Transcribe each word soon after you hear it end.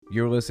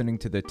You're listening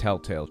to the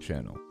Telltale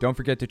Channel. Don't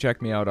forget to check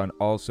me out on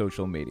all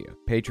social media: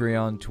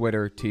 Patreon,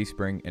 Twitter,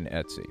 Teespring, and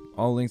Etsy.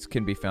 All links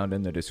can be found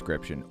in the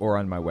description or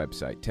on my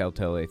website,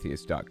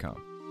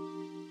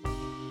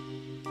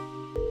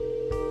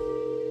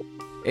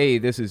 telltaleatheist.com. Hey,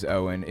 this is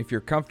Owen. If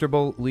you're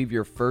comfortable, leave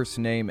your first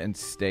name and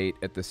state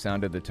at the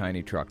sound of the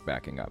tiny truck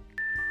backing up.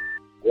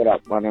 What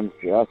up? My name's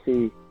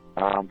Jesse.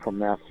 I'm from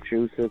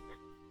Massachusetts.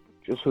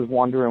 Just was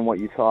wondering what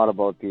you thought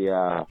about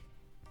the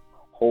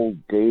whole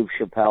Dave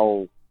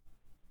Chappelle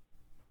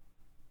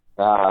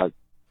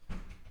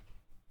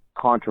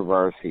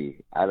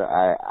controversy.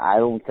 I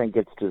don't think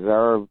it's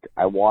deserved.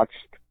 I watched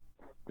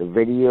the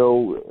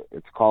video.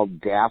 It's called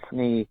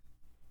Daphne.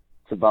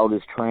 It's about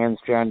his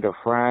transgender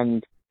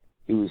friend.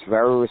 He was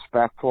very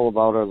respectful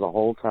about her the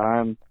whole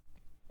time,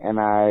 and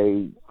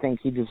I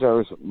think he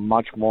deserves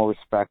much more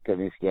respect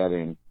than he's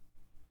getting.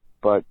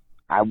 But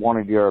I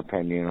wanted your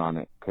opinion on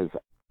it, because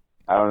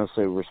I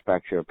honestly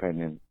respect your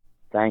opinion.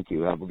 Thank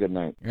you. Have a good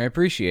night. I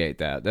appreciate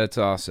that. That's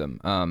awesome.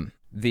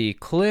 The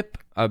clip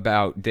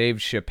about Dave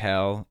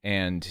Chappelle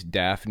and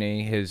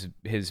Daphne,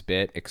 his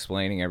bit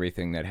explaining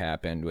everything that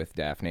happened with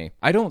Daphne,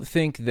 I don't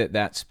think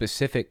that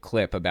specific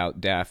clip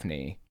about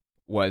Daphne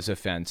was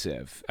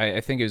offensive.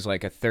 I think it was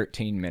like a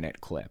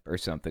 13-minute clip or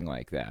something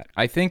like that.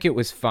 I think it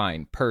was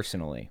fine,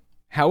 personally.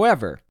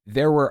 However,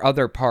 there were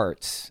other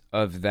parts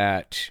of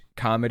that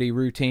comedy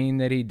routine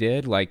that he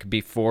did, like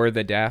before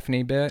the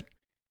Daphne bit,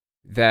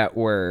 that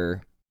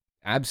were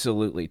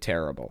absolutely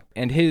terrible.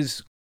 And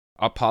his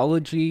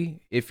apology,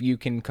 if you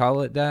can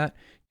call it that,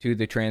 to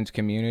the trans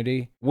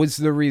community was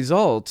the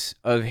result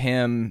of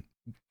him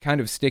kind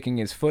of sticking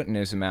his foot in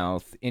his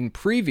mouth in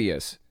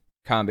previous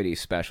comedy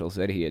specials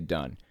that he had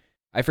done.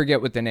 I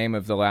forget what the name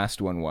of the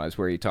last one was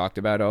where he talked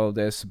about all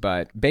this,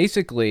 but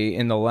basically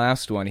in the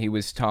last one he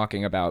was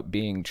talking about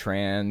being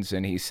trans,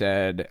 and he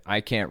said, I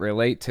can't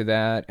relate to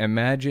that.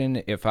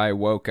 Imagine if I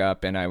woke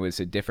up and I was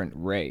a different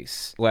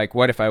race. Like,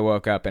 what if I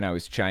woke up and I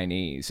was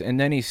Chinese?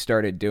 And then he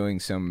started doing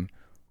some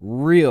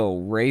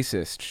real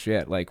racist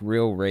shit, like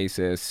real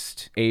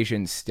racist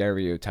Asian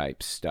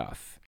stereotype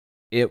stuff.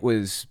 It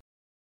was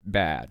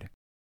bad.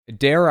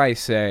 Dare I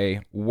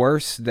say,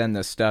 worse than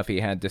the stuff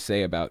he had to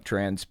say about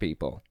trans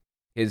people.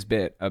 His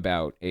bit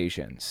about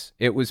Asians.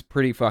 It was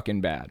pretty fucking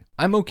bad.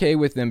 I'm okay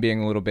with them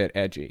being a little bit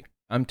edgy.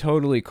 I'm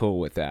totally cool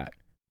with that.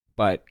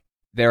 But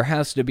there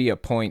has to be a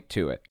point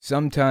to it.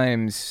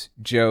 Sometimes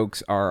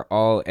jokes are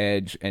all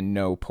edge and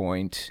no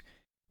point.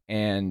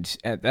 And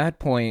at that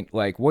point,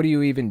 like, what are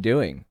you even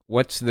doing?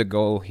 What's the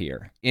goal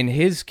here? In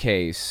his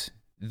case,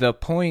 the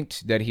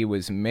point that he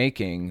was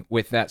making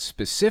with that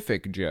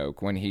specific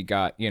joke when he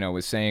got,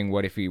 was saying,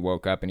 what if he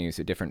woke up and he was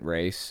a different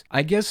race?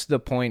 I guess the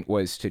point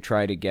was to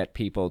try to get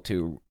people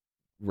to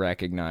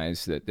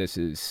recognize that this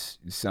is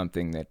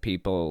something that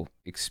people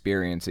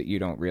experience that you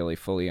don't really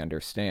fully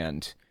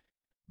understand.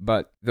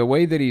 But the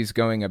way that he's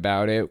going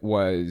about it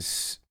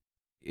was,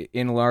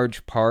 in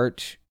large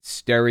part,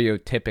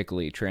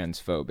 stereotypically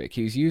transphobic.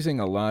 He's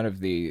using a lot of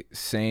the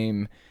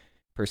same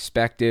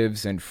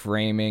perspectives and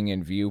framing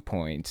and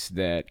viewpoints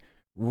that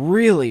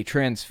really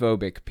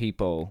transphobic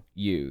people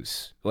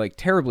use, like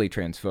terribly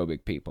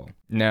transphobic people.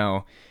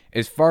 Now,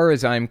 as far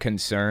as I'm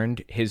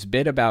concerned, his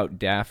bit about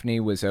Daphne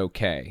was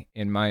okay,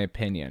 in my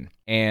opinion.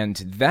 And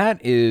that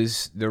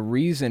is the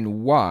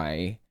reason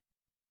why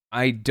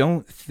I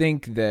don't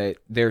think that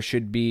there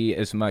should be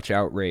as much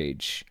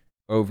outrage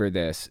over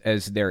this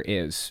as there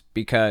is,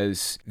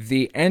 because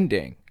the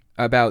ending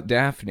about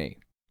Daphne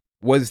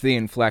was the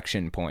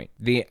inflection point.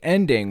 The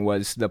ending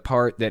was the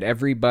part that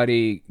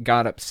everybody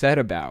got upset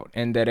about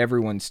and that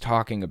everyone's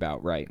talking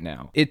about right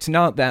now. It's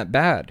not that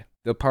bad,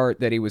 the part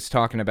that he was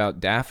talking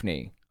about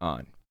Daphne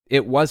on.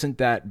 It wasn't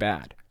that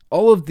bad.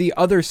 All of the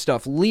other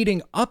stuff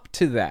leading up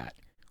to that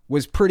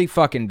was pretty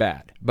fucking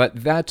bad.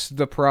 But that's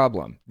the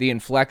problem. The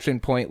inflection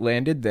point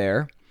landed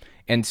there.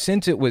 And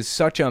since it was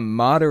such a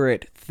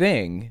moderate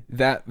thing,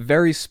 that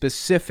very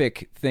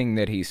specific thing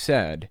that he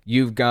said,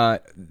 you've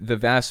got the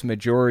vast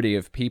majority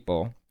of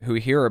people who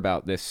hear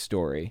about this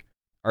story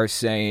are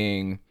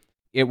saying,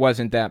 it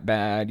wasn't that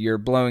bad, you're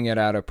blowing it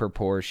out of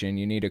proportion,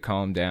 you need to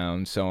calm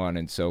down, so on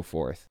and so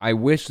forth. I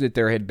wish that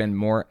there had been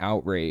more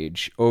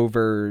outrage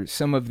over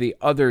some of the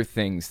other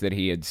things that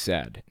he had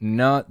said,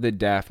 not the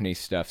Daphne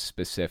stuff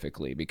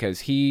specifically,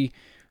 because he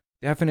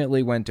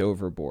definitely went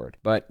overboard.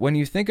 But when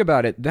you think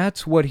about it,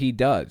 that's what he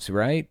does,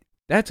 right?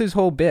 That's his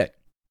whole bit.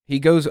 He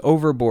goes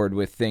overboard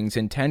with things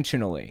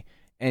intentionally.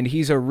 And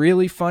he's a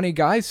really funny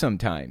guy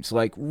sometimes,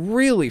 like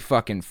really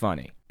fucking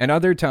funny. And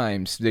other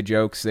times, the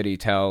jokes that he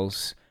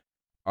tells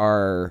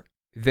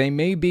they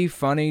may be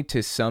funny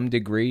to some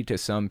degree to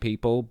some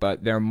people,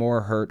 but they're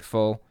more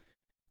hurtful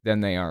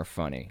than they are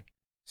funny.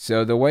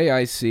 So the way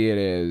I see it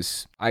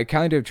is, I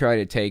kind of try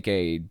to take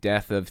a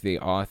death of the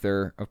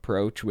author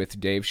approach with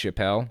Dave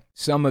Chappelle.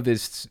 Some of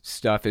his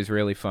stuff is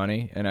really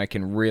funny, and I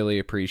can really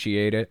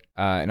appreciate it,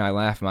 and I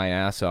laugh my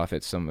ass off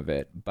at some of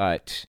it,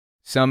 but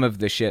some of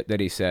the shit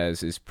that he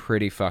says is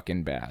pretty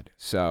fucking bad.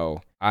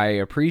 So I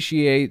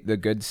appreciate the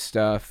good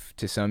stuff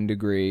to some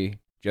degree,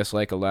 just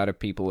like a lot of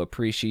people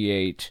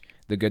appreciate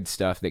the good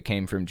stuff that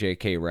came from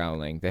J.K.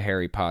 Rowling, the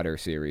Harry Potter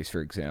series,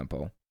 for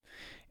example.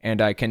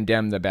 And I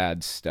condemn the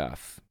bad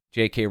stuff.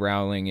 J.K.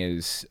 Rowling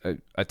is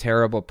a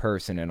terrible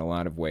person in a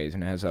lot of ways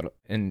and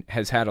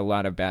has had a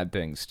lot of bad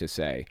things to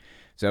say.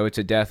 So it's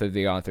a death of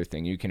the author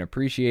thing. You can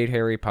appreciate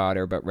Harry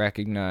Potter, but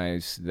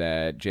recognize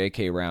that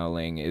J.K.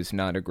 Rowling is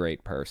not a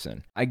great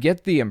person. I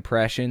get the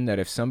impression that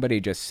if somebody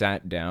just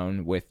sat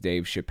down with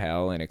Dave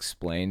Chappelle and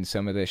explained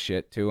some of this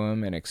shit to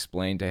him and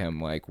explained to him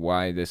like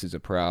why this is a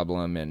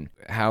problem and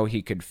how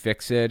he could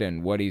fix it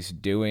and what he's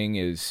doing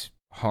is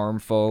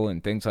harmful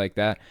and things like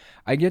that,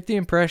 I get the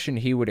impression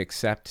he would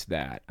accept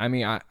that. I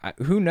mean, I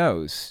who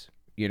knows?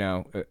 You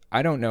know,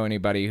 I don't know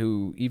anybody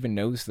who even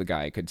knows the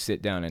guy could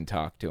sit down and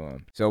talk to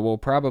him. So we'll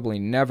probably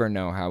never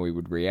know how he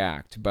would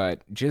react,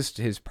 but just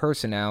his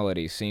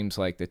personality seems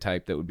like the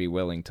type that would be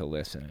willing to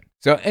listen.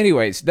 So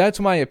anyways,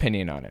 that's my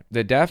opinion on it.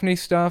 The Daphne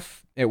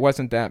stuff, it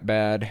wasn't that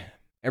bad.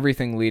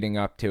 Everything leading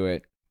up to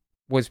it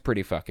was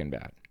pretty fucking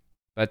bad.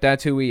 But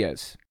that's who he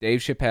is. Dave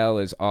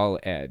Chappelle is all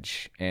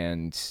edge,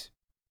 and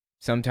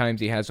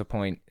sometimes he has a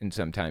point and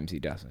sometimes he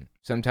doesn't.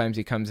 Sometimes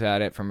he comes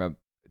at it from a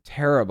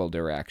terrible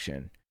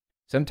direction.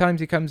 Sometimes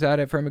he comes at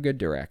it from a good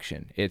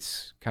direction.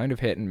 It's kind of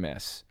hit and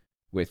miss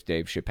with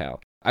Dave Chappelle.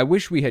 I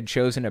wish we had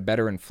chosen a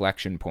better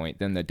inflection point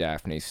than the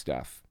Daphne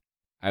stuff.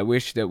 I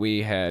wish that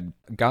we had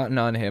gotten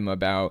on him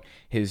about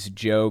his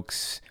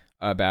jokes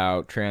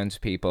about trans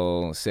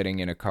people sitting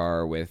in a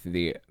car with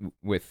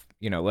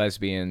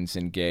lesbians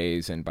and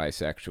gays and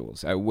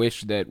bisexuals. I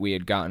wish that we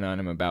had gotten on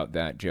him about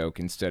that joke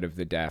instead of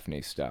the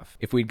Daphne stuff.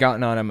 If we'd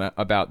gotten on him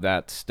about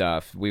that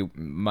stuff, we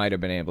might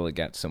have been able to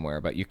get somewhere,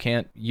 but you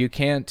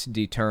can't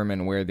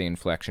determine where the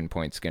inflection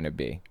point's going to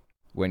be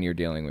when you're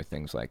dealing with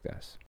things like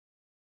this.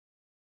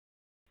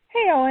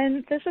 Hey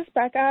Owen, this is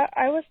Becca.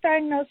 I was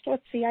diagnosed with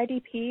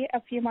CIDP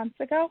a few months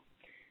ago.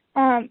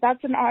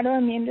 That's an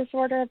autoimmune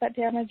disorder that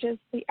damages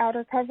the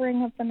outer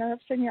covering of the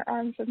nerves in your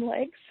arms and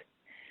legs.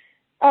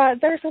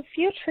 There's a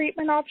few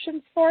treatment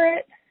options for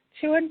it.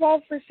 Two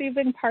involve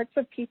receiving parts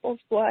of people's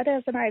blood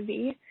as an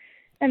IV,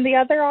 and the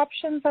other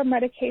options are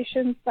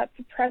medications that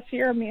suppress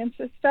your immune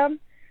system,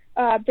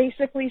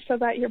 basically so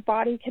that your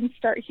body can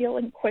start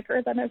healing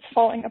quicker than it's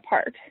falling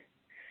apart.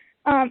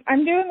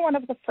 I'm doing one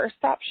of the first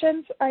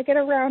options. I get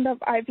a round of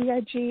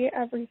IVIG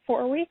every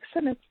 4 weeks,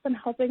 and it's been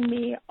helping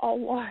me a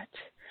lot.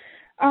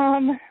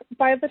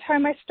 By the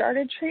time I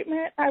started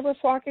treatment, I was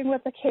walking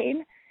with a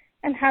cane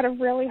and had a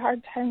really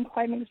hard time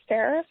climbing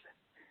stairs,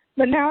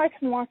 but now I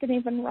can walk and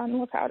even run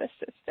without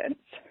assistance.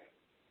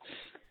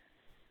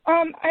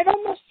 I'd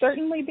almost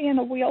certainly be in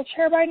a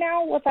wheelchair by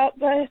now without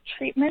the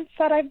treatments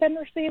that I've been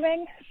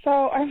receiving,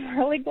 so I'm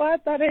really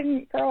glad that I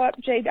didn't grow up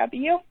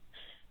JW.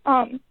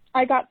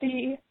 I got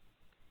the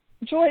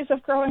joys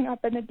of growing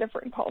up in a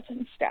different cult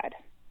instead.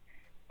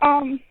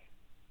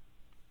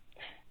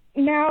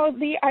 Now,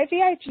 the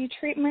IVIG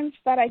treatments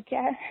that I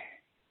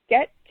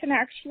get can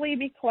actually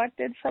be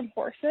collected from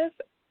horses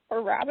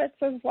or rabbits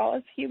as well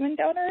as human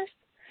donors.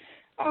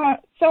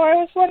 So I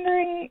was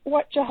wondering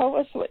what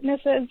Jehovah's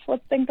Witnesses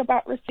would think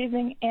about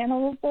receiving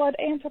animal blood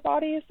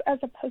antibodies as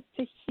opposed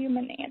to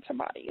human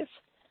antibodies.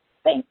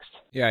 Thanks.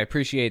 Yeah, I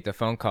appreciate the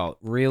phone call.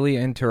 Really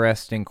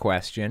interesting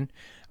question.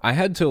 I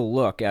had to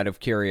look out of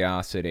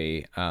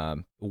curiosity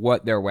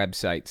what their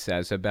website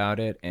says about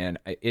it, and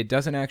it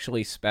doesn't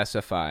actually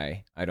specify,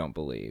 I don't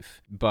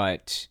believe,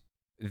 but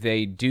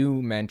they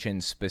do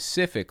mention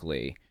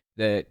specifically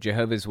that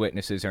Jehovah's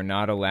Witnesses are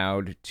not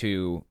allowed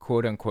to,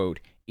 quote-unquote,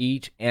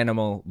 eat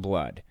animal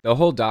blood. The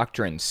whole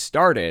doctrine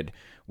started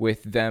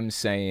with them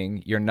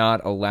saying you're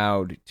not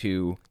allowed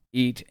to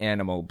eat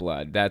animal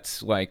blood.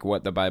 That's like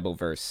what the Bible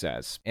verse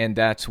says, and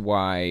that's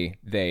why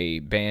they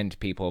banned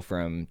people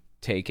from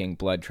taking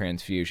blood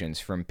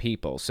transfusions from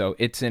people. So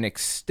it's an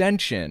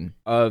extension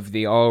of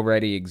the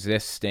already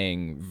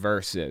existing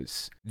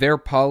verses. Their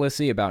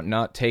policy about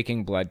not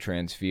taking blood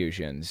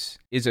transfusions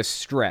is a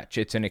stretch.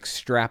 It's an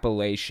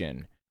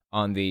extrapolation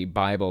on the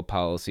Bible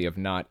policy of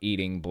not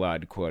eating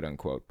blood, quote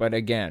unquote. But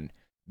again,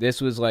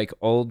 this was like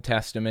Old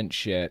Testament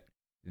shit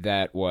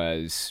that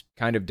was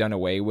kind of done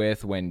away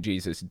with when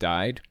Jesus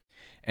died.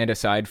 And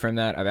aside from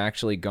that, I've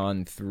actually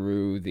gone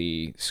through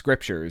the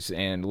scriptures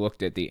and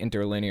looked at the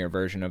interlinear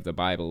version of the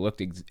Bible,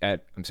 looked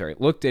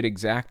at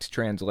exact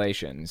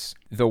translations.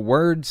 The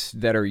words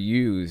that are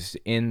used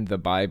in the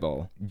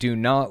Bible do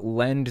not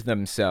lend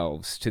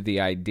themselves to the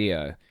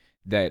idea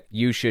that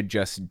you should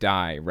just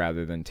die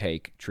rather than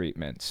take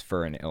treatments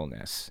for an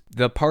illness.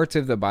 The parts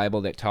of the Bible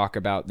that talk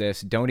about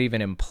this don't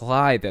even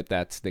imply that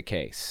that's the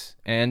case.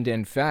 And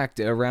in fact,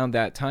 around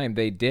that time,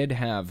 they did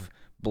have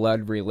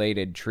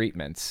blood-related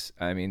treatments.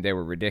 I mean, they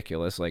were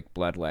ridiculous, like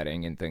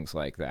bloodletting and things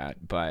like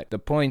that. But the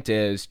point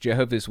is,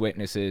 Jehovah's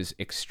Witnesses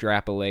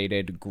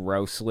extrapolated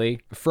grossly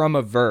from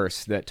a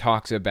verse that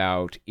talks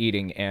about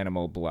eating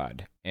animal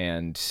blood.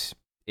 And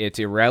it's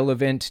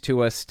irrelevant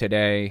to us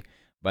today,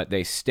 but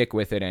they stick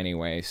with it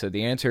anyway. So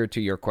the answer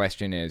to your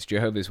question is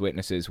Jehovah's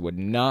Witnesses would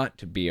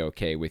not be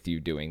okay with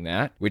you doing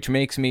that, which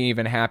makes me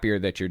even happier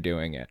that you're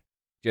doing it.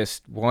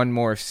 Just one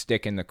more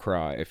stick in the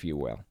craw, if you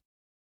will.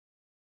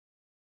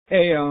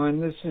 Hey, Owen,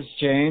 this is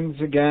James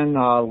again,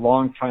 a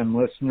longtime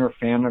listener,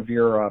 fan of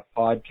your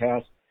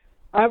podcast.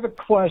 I have a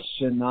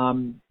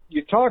question.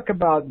 You talk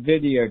about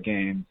video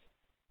games.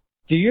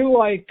 Do you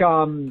like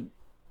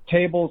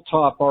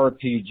tabletop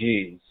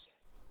RPGs?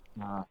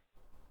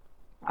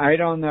 I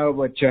don't know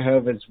what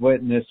Jehovah's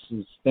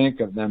Witnesses think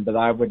of them, but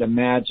I would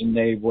imagine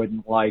they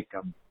wouldn't like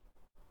them.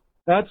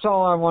 That's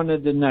all I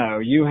wanted to know.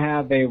 You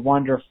have a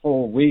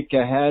wonderful week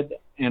ahead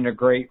and a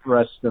great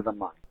rest of the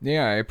month.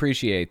 Yeah, I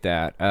appreciate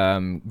that.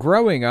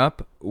 Growing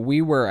up,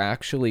 we were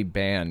actually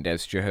banned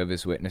as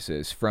Jehovah's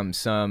Witnesses from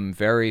some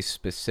very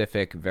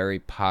specific, very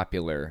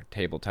popular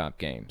tabletop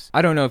games.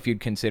 I don't know if you'd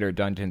consider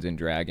Dungeons &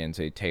 Dragons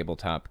a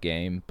tabletop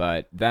game,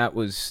 but that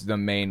was the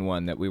main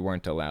one that we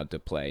weren't allowed to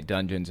play,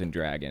 Dungeons &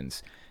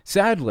 Dragons.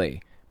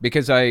 Sadly,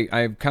 because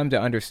I've come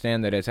to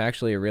understand that it's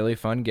actually a really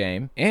fun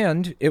game,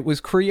 and it was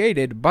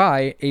created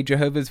by a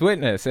Jehovah's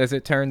Witness, as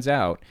it turns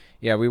out.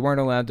 Yeah, we weren't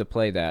allowed to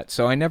play that,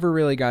 so I never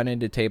really got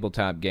into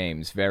tabletop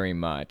games very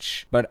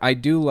much. But I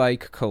do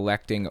like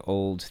collecting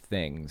old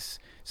things.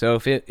 So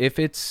if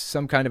it's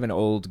some kind of an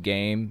old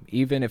game,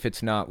 even if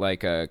it's not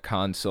like a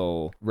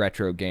console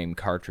retro game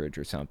cartridge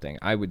or something,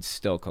 I would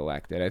still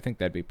collect it. I think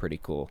that'd be pretty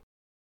cool.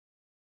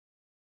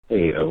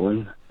 Hey,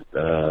 Owen.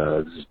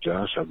 This is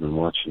Josh. I've been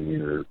watching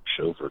your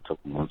show for a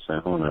couple months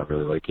now, and I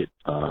really like it.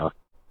 I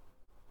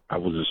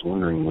was just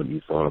wondering what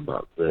you thought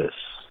about this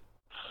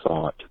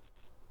thought.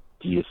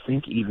 Do you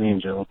think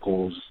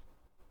evangelicals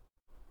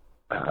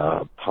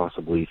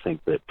possibly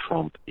think that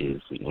Trump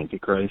is the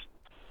Antichrist,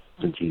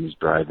 since he's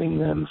driving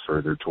them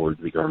further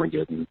towards the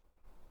Armageddon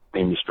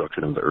and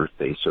destruction of the earth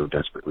they so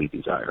desperately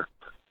desire?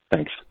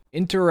 Thanks.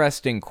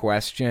 Interesting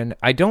question.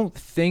 I don't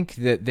think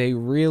that they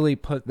really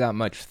put that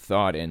much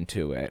thought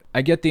into it.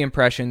 I get the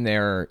impression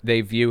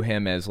they view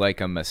him as like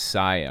a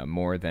messiah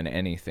more than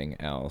anything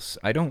else.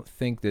 I don't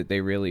think that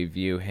they really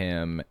view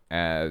him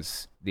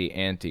as the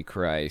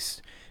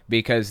Antichrist,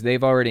 because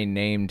they've already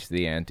named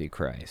the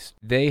Antichrist.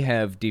 They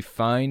have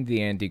defined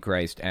the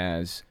Antichrist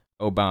as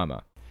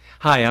Obama.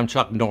 Hi, I'm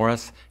Chuck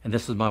Norris, and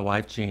this is my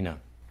wife, Gina.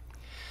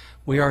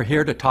 We are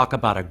here to talk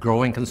about a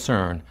growing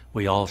concern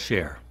we all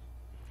share.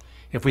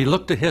 If we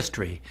look to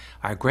history,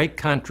 our great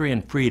country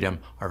and freedom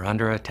are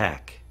under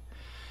attack.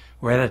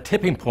 We're at a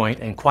tipping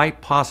point, and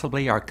quite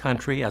possibly our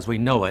country as we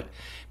know it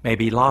may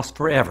be lost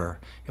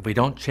forever if we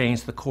don't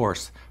change the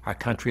course our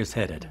country is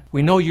headed.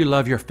 We know you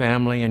love your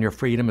family and your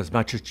freedom as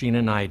much as Gina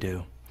and I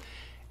do.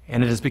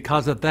 And it is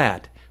because of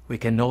that we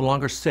can no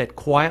longer sit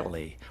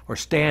quietly or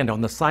stand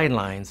on the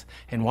sidelines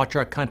and watch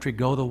our country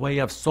go the way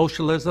of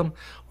socialism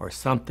or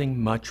something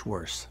much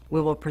worse. We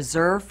will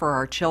preserve for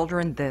our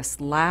children this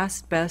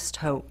last best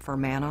hope for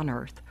man on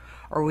earth,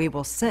 or we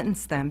will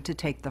sentence them to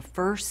take the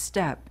first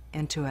step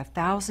into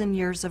 1,000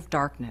 years of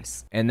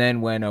darkness. And then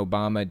when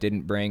Obama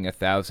didn't bring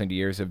 1,000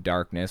 years of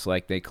darkness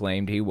like they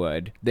claimed he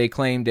would, they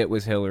claimed it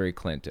was Hillary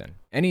Clinton.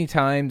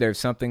 Anytime there's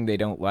something they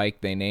don't like,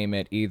 they name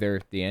it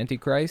either the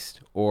Antichrist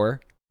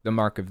or the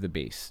Mark of the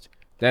Beast.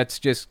 That's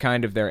just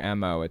kind of their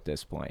MO at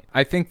this point.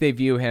 I think they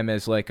view him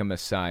as like a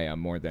messiah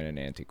more than an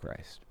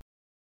Antichrist.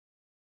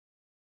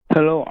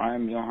 Hello,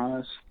 I'm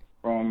Johannes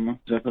from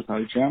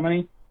Wuppertal,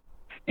 Germany,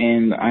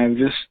 and I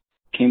just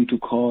came to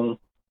call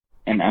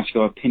and ask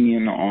your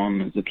opinion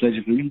on the Pledge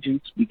of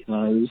Allegiance,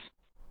 because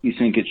you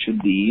think it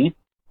should be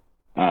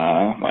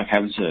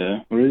have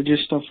the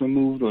religious stuff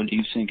removed, or do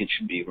you think it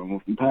should be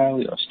removed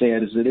entirely or stay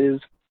as it is?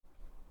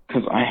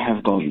 Because I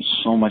have gotten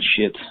so much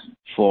shit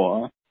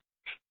for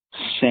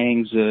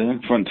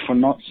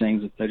not saying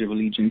the Pledge of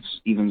Allegiance,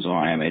 even though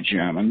I am a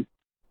German,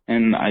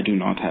 and I do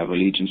not have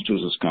allegiance to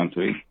this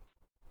country.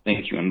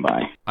 Thank you and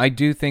bye. I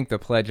do think the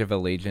Pledge of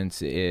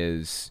Allegiance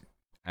is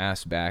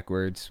ass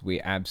backwards.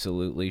 We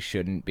absolutely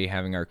shouldn't be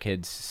having our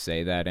kids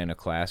say that in a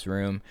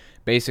classroom.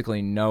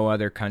 Basically, no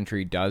other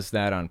country does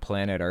that on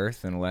planet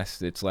Earth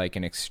unless it's like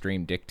an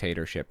extreme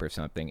dictatorship or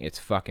something. It's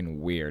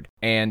fucking weird.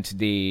 And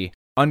the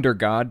under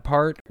God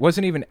part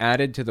wasn't even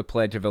added to the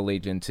Pledge of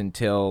Allegiance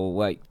until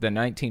like the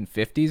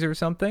 1950s or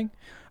something.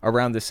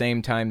 Around the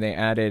same time they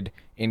added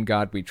 "In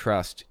God We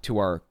Trust" to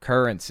our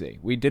currency.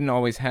 We didn't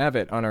always have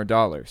it on our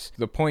dollars.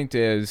 The point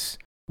is,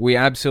 we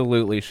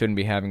absolutely shouldn't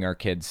be having our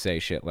kids say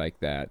shit like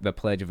that. The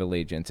Pledge of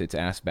Allegiance, it's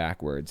ass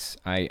backwards.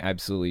 I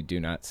absolutely do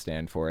not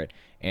stand for it.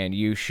 And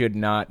you should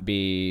not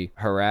be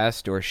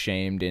harassed or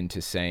shamed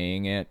into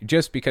saying it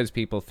just because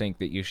people think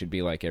that you should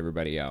be like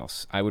everybody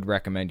else. I would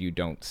recommend you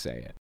don't say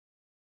it.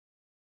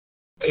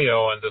 Hey,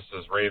 Owen, this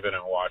is Raven in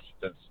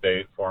Washington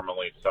State,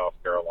 formerly South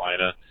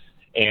Carolina.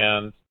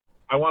 And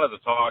I wanted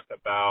to talk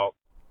about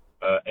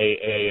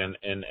AA and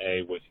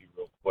NA with you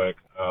real quick.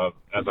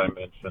 As I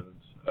mentioned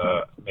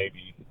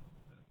maybe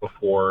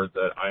before,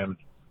 that I am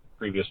a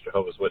previous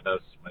Jehovah's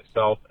Witness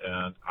myself,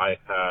 and I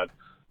had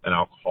an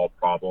alcohol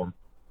problem,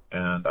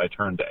 and I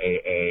turned to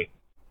AA,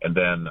 and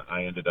then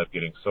I ended up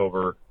getting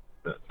sober,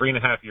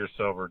 3.5 years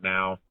sober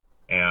now,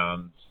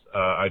 and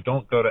I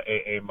don't go to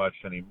AA much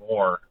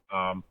anymore.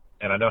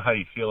 and I know how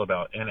you feel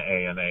about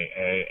NA and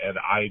AA, and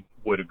I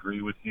would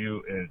agree with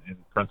you in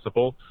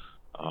principle.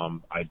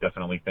 I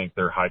definitely think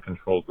they're high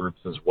control groups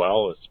as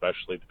well,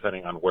 especially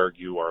depending on where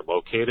you are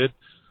located.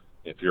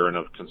 If you're in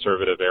a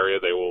conservative area,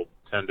 they will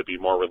tend to be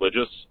more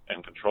religious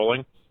and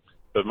controlling.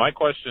 But my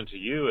question to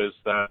you is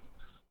that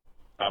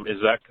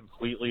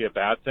completely a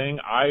bad thing?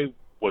 I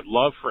would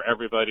love for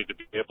everybody to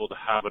be able to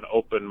have an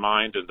open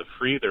mind and to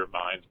free their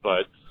minds,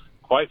 but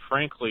quite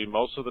frankly,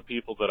 most of the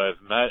people that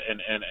I've met in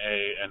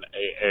NA and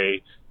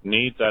AA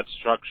need that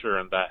structure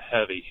and that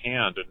heavy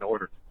hand in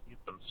order to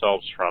keep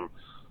themselves from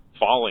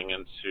falling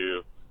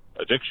into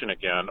addiction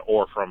again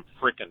or from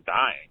freaking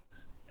dying.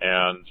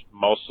 And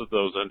most of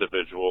those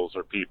individuals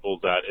are people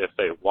that if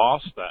they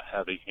lost that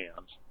heavy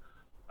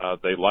hand,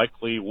 they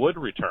likely would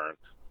return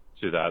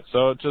to that.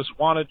 So just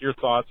wanted your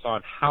thoughts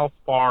on how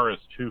far is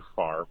too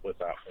far with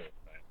that whole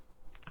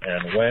thing,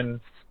 and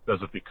when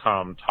does it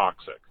become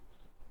toxic?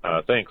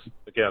 Thanks.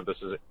 Again, this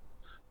is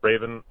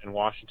Raven in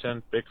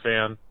Washington. Big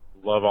fan.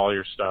 Love all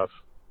your stuff.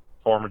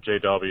 Former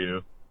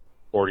JW,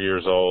 40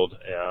 years old,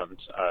 and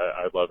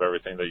I love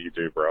everything that you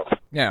do, bro.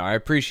 Yeah, I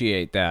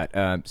appreciate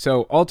that.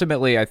 So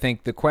ultimately, I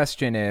think the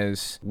question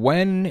is,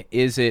 when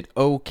is it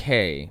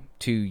okay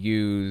to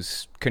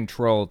use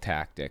control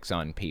tactics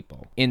on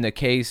people? In the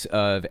case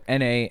of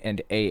NA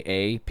and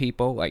AA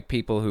people, like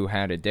people who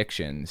had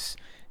addictions,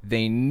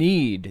 they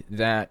need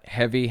that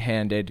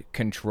heavy-handed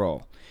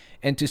control.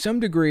 And to some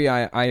degree,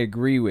 I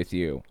agree with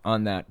you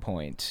on that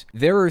point.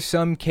 There are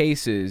some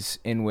cases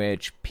in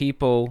which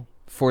people,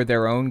 for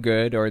their own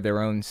good or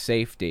their own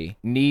safety,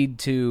 need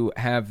to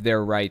have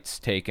their rights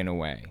taken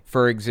away.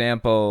 For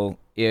example,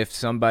 if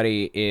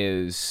somebody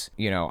is,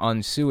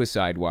 on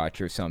suicide watch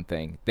or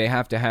something, they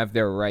have to have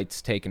their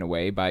rights taken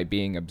away by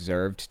being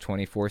observed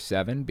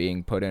 24/7,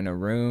 being put in a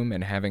room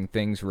and having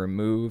things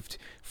removed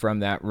from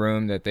that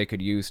room that they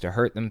could use to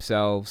hurt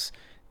themselves,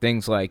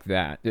 things like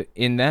that.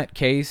 In that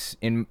case,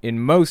 in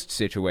most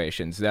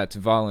situations, that's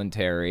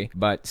voluntary,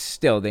 but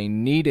still, they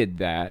needed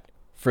that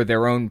for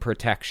their own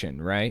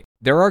protection, right?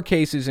 There are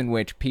cases in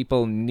which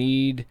people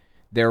need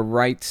their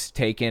rights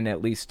taken,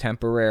 at least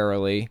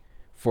temporarily,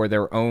 for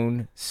their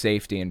own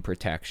safety and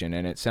protection,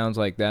 and it sounds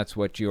like that's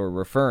what you're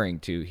referring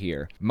to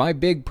here. My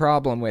big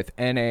problem with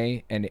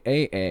NA and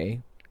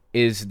AA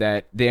is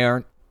that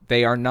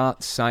they are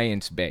not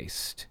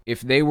science-based.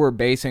 If they were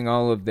basing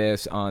all of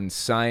this on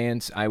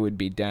science, I would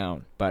be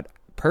down. But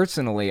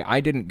personally,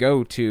 I didn't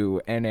go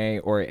to NA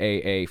or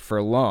AA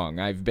for long.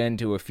 I've been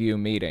to a few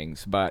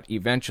meetings, but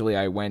eventually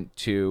I went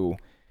to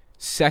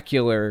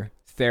secular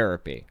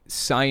therapy,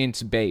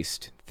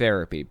 science-based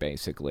therapy,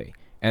 basically.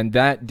 And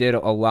that did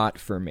a lot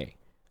for me.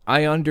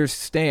 I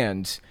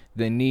understand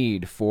the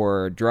need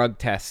for drug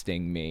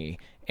testing me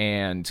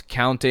and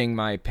counting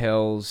my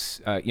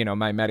pills,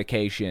 my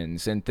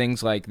medications and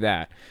things like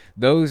that.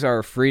 Those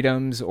are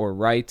freedoms or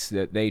rights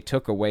that they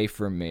took away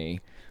from me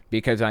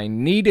because I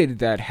needed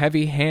that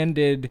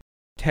heavy-handed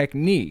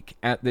technique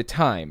at the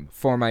time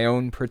for my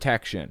own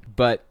protection.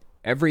 But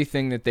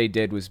everything that they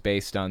did was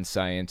based on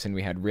science, and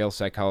we had real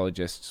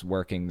psychologists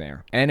working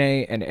there.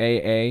 NA and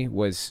AA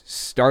was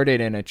started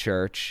in a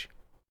church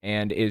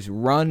and is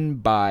run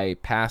by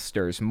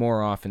pastors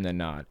more often than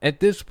not. At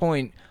this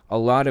point, a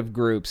lot of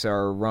groups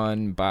are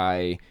run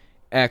by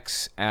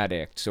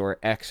ex-addicts or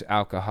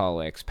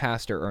ex-alcoholics,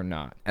 pastor or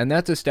not. And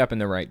that's a step in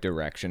the right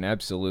direction,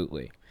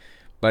 absolutely.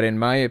 But in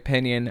my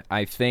opinion,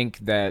 I think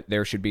that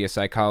there should be a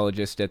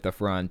psychologist at the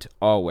front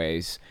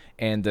always,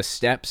 and the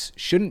steps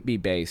shouldn't be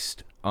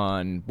based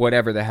on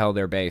whatever the hell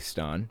they're based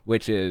on,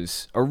 which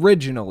is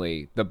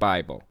originally the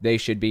Bible. They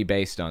should be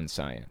based on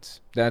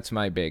science. That's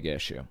my big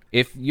issue.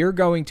 If you're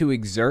going to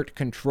exert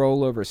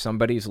control over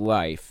somebody's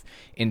life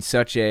in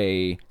such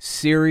a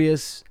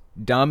serious,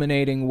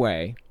 dominating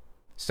way,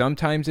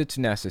 sometimes it's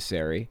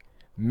necessary.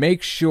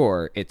 Make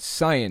sure it's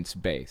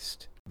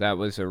science-based. That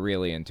was a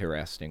really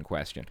interesting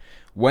question.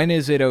 When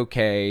is it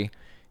okay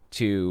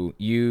to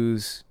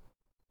use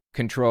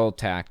control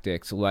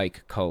tactics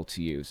like cults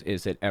use?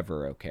 Is it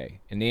ever okay?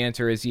 And the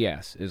answer is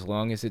yes, as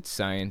long as it's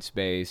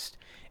science-based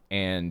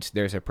and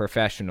there's a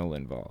professional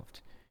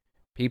involved.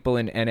 People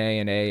in NA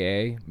and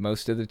AA,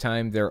 most of the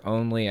time, their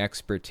only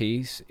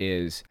expertise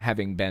is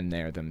having been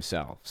there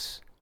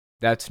themselves.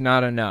 That's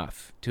not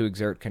enough to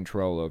exert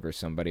control over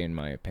somebody, in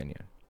my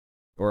opinion,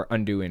 or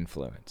undue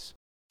influence.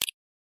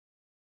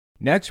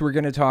 Next, we're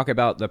going to talk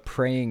about the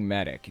praying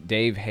medic,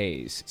 Dave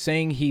Hayes,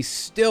 saying he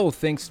still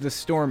thinks the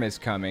storm is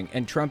coming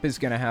and Trump is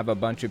going to have a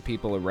bunch of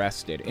people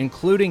arrested,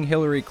 including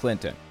Hillary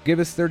Clinton. Give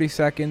us 30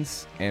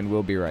 seconds and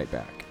we'll be right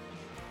back.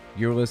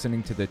 You're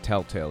listening to the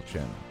Telltale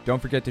Channel. Don't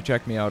forget to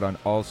check me out on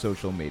all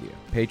social media: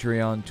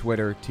 Patreon,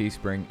 Twitter,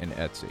 Teespring, and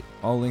Etsy.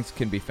 All links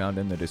can be found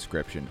in the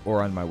description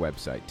or on my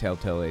website,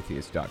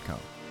 telltaleatheist.com.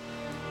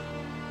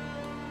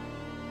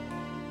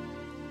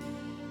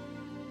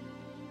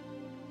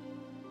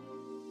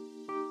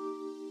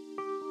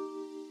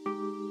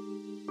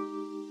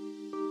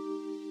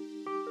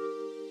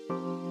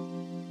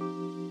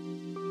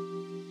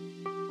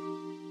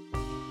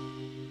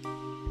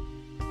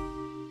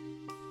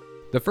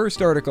 The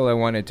first article I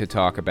wanted to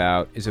talk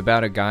about is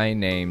about a guy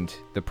named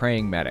the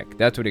Praying Medic.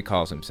 That's what he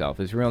calls himself.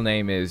 His real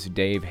name is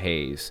Dave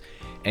Hayes.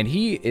 And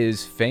he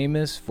is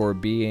famous for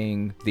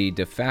being the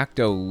de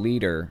facto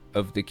leader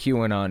of the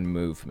QAnon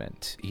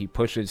movement. He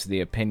pushes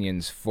the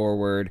opinions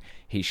forward.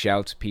 He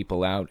shouts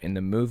people out in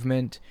the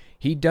movement.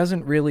 He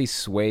doesn't really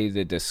sway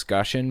the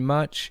discussion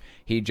much.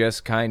 He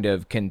just kind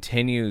of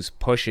continues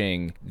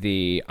pushing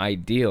the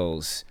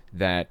ideals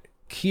that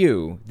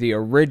Q, the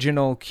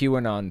original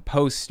QAnon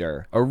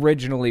poster,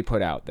 originally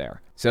put out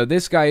there. So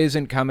this guy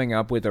isn't coming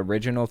up with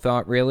original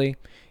thought, really.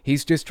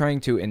 He's just trying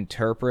to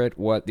interpret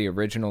what the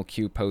original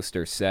Q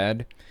poster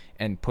said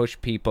and push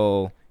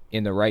people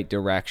in the right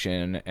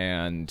direction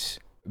and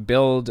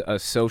build a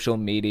social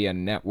media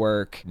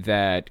network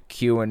that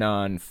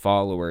QAnon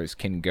followers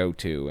can go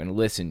to and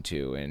listen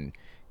to and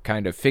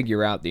kind of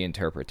figure out the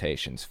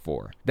interpretations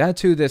for.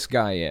 That's who this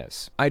guy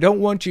is. I don't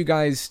want you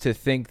guys to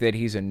think that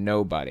he's a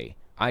nobody.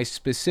 I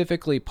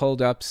specifically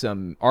pulled up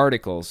some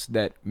articles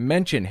that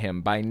mention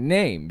him by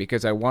name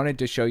because I wanted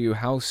to show you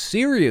how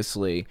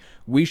seriously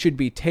we should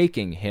be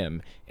taking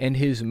him and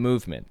his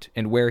movement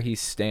and where he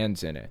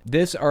stands in it.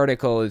 This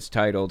article is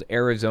titled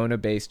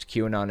Arizona-based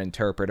QAnon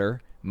interpreter,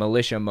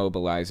 militia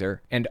mobilizer,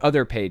 and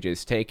other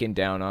pages taken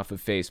down off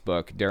of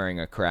Facebook during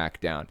a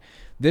crackdown.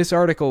 This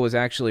article was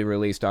actually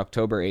released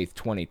October 8th,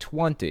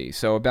 2020,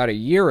 so about a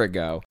year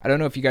ago. I don't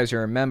know if you guys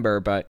remember,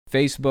 but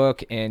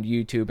Facebook and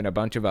YouTube and a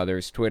bunch of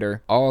others,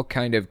 Twitter, all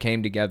kind of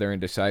came together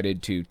and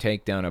decided to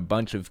take down a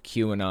bunch of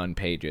QAnon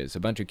pages, a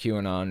bunch of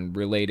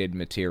QAnon-related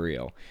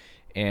material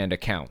and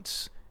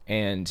accounts.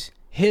 And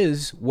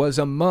his was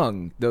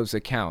among those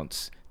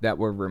accounts that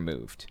were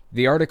removed.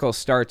 The article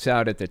starts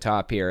out at the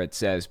top here. It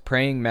says,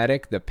 Praying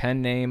Medic, the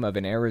pen name of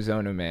an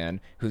Arizona man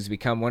who's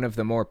become one of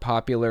the more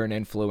popular and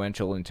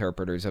influential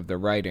interpreters of the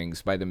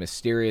writings by the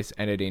mysterious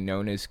entity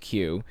known as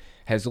Q,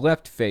 has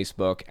left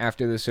Facebook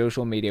after the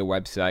social media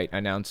website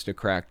announced a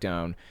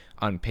crackdown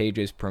on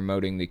pages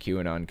promoting the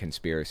QAnon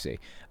conspiracy.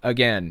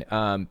 Again,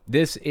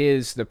 this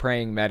is the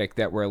Praying Medic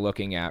that we're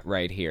looking at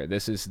right here.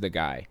 This is the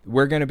guy.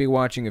 We're going to be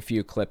watching a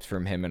few clips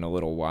from him in a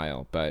little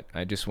while, but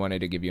I just wanted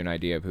to give you an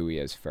idea of who he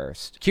is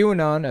first.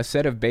 QAnon, a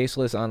set of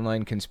baseless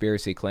online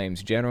conspiracy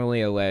claims, generally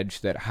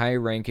allege that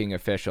high-ranking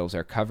officials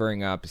are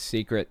covering up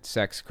secret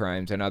sex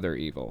crimes and other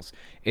evils.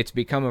 It's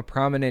become a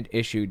prominent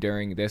issue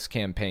during this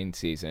campaign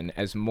season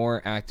as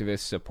more activists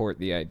support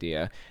the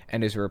idea,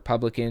 and as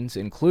Republicans,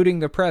 including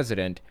the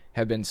president,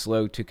 have been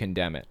slow to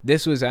condemn it.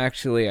 This was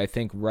actually, I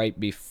think, right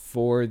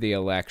before the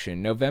election.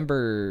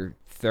 November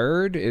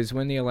 3rd is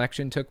when the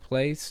election took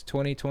place,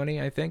 2020,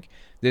 I think.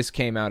 This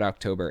came out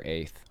October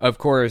 8th. Of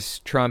course,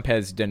 Trump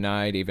has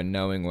denied even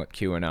knowing what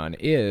QAnon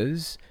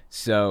is,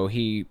 so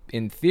he,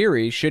 in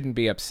theory, shouldn't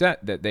be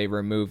upset that they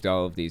removed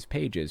all of these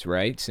pages,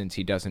 right? Since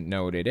he doesn't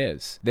know what it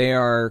is. They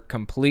are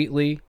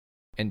completely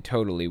and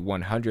totally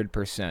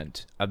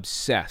 100%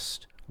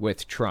 obsessed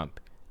with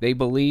Trump. They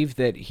believe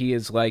that he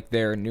is like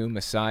their new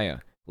Messiah,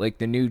 like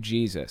the new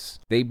Jesus.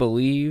 They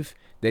believe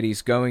that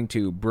he's going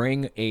to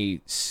bring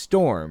a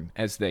storm,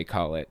 as they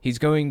call it. He's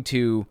going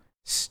to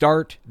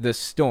start the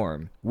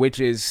storm, which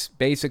is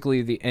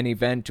basically an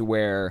event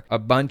where a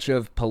bunch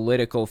of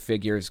political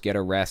figures get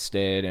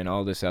arrested and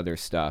all this other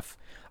stuff.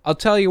 I'll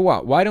tell you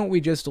what, why don't we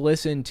just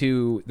listen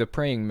to the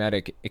Praying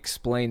Medic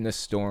explain the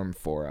storm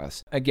for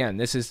us? Again,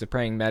 this is the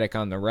Praying Medic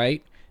on the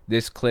right.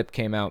 This clip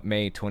came out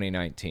May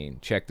 2019.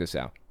 Check this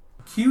out.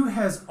 Q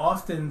has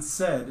often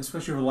said,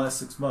 especially over the last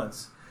 6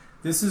 months,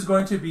 this is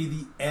going to be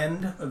the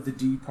end of the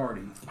D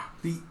Party.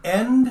 The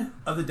end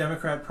of the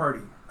Democrat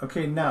Party.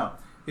 Okay, now,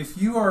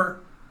 if you are,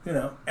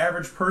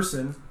 average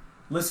person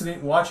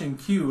listening, watching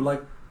Q,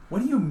 like, what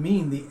do you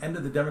mean the end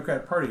of the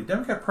Democrat Party? The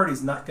Democrat Party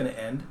is not going to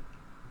end.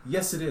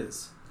 Yes, it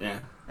is. Yeah.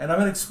 And I'm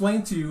going to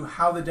explain to you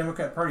how the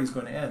Democrat Party is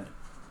going to end.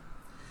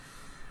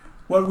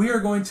 What we are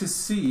going to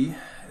see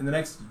in the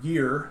next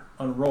year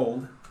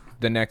unrolled.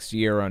 The next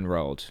year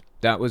unrolled.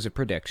 That was a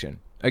prediction.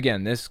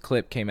 Again, this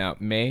clip came out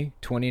May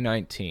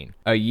 2019.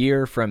 A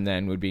year from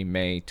then would be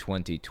May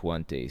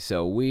 2020.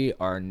 So we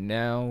are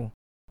now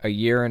a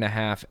year and a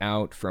half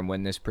out from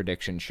when this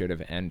prediction should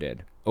have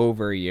ended.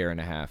 Over a year and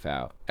a half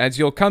out. As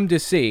you'll come to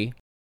see,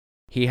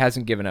 he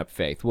hasn't given up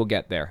faith. We'll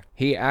get there.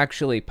 He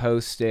actually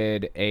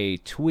posted a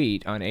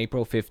tweet on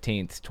April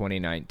 15th,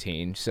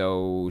 2019,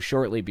 so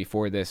shortly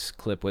before this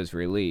clip was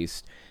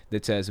released,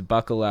 that says,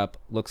 "Buckle up,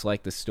 looks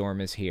like the storm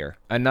is here."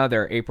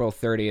 Another April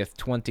 30th,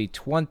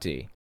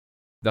 2020,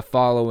 the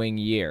following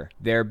year,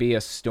 "There be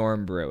a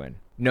storm brewing."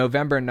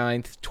 November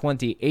 9th,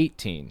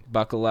 2018,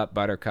 "Buckle up,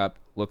 Buttercup,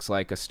 looks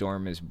like a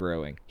storm is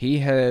brewing." He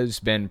has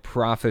been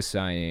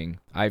prophesying,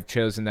 I've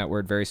chosen that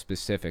word very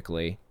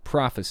specifically,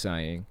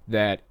 prophesying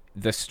that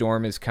the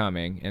storm is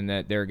coming and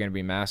that there are going to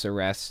be mass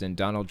arrests and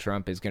Donald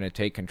Trump is going to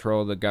take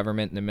control of the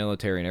government and the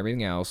military and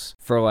everything else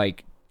for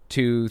like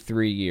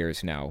 2-3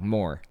 years now,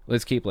 more.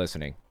 Let's keep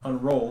listening.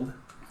 Unrolled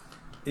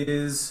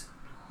is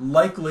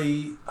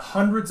likely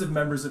hundreds of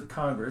members of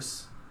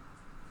Congress,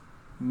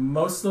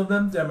 most of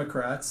them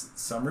Democrats,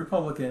 some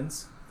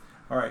Republicans.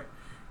 All right,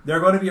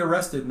 they're going to be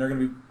arrested and they're going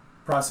to be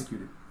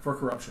prosecuted for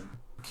corruption.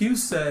 Q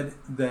said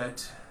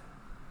that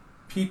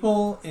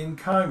people in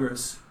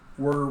Congress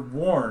were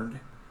warned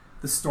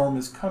the storm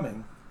is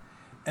coming,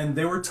 and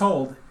they were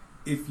told,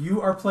 if you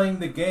are playing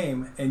the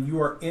game and you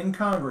are in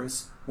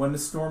Congress when the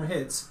storm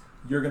hits,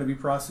 you're going to be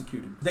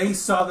prosecuted. They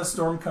saw the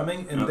storm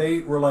coming and they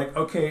were like,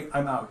 okay,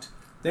 I'm out.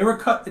 They were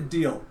cut a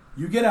deal.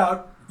 You get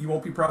out, you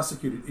won't be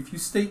prosecuted. If you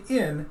stay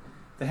in,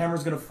 the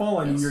hammer's going to fall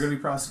on you, you're going to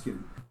be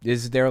prosecuted.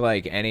 Is there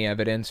like any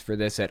evidence for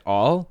this at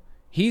all?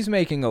 He's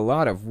making a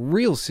lot of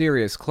real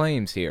serious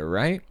claims here,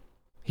 right?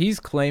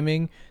 He's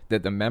claiming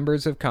that the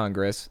members of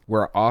Congress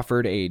were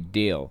offered a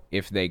deal.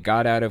 If they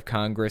got out of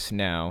Congress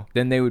now,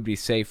 then they would be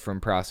safe from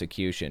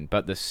prosecution.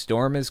 But the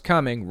storm is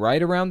coming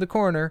right around the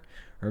corner.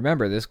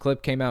 Remember, this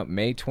clip came out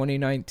May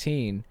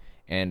 2019,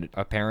 and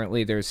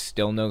apparently there's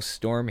still no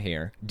storm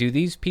here. Do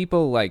these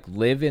people, like,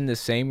 live in the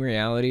same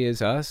reality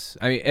as us?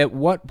 I mean, at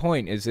what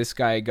point is this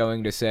guy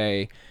going to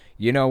say,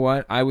 you know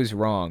what, I was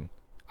wrong.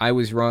 I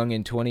was wrong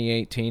in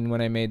 2018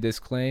 when I made this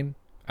claim.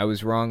 I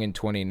was wrong in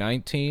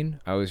 2019.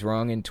 I was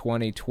wrong in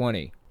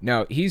 2020.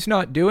 No, he's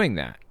not doing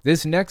that.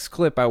 This next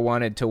clip I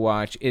wanted to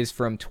watch is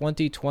from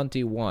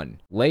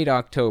 2021, late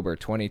October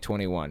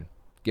 2021.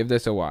 Give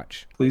this a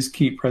watch. Please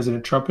keep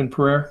President Trump in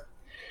prayer.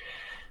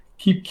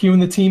 Keep Q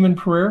and the team in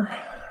prayer.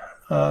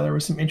 There were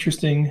some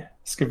interesting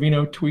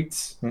Scavino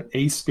tweets,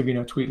 a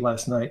Scavino tweet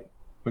last night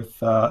with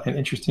an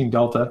interesting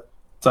delta.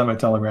 It's on my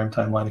Telegram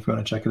timeline if you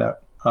want to check it out.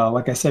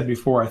 Like I said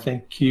before, I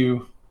think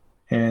Q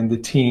and the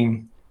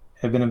team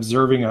have been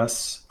observing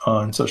us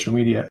on social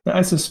media.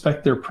 I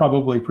suspect they're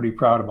probably pretty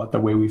proud about the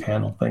way we've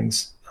handled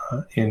things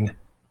in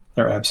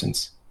their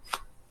absence.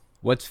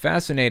 What's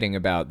fascinating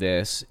about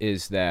this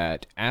is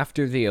that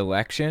after the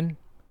election,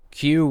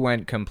 Q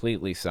went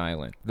completely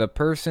silent. The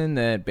person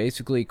that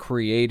basically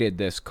created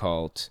this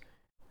cult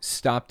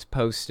stopped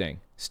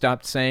posting,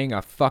 stopped saying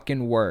a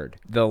fucking word.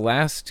 The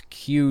last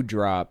Q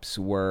drops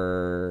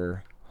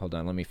were... Hold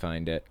on, let me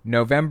find it.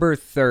 November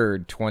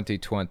 3rd,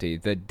 2020,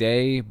 the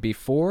day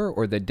before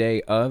or the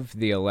day of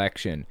the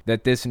election,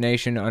 that this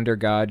nation under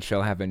God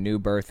shall have a new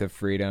birth of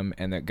freedom,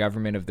 and that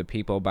government of the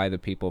people, by the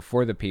people,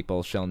 for the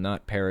people, shall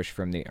not perish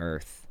from the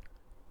earth.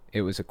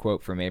 It was a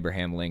quote from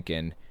Abraham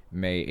Lincoln,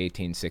 May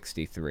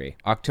 1863.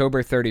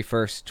 October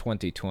 31st,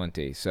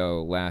 2020,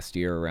 so last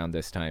year around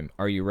this time.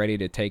 Are you ready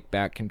to take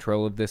back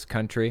control of this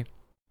country?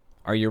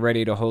 Are you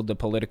ready to hold the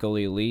political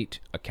elite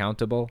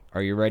accountable?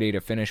 Are you ready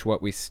to finish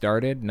what we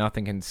started?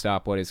 Nothing can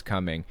stop what is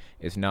coming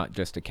is not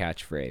just a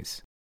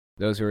catchphrase.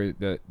 Those were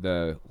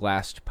the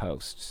last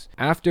posts.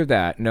 After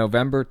that,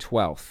 November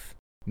 12th,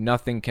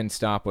 nothing can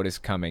stop what is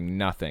coming,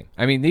 nothing.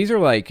 I mean, these are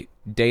like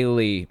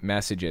daily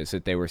messages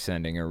that they were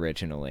sending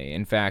originally.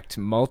 In fact,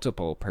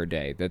 multiple per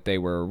day that they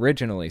were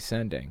originally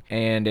sending.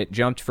 And it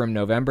jumped from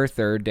November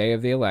 3rd, day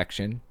of the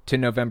election, to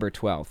November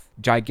 12th.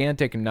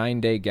 Gigantic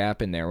 9-day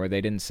gap in there where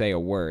they didn't say a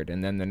word.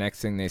 And then the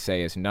next thing they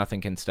say is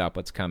nothing can stop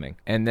what's coming.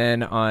 And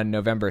then on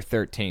November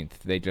 13th,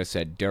 they just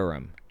said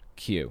Durham,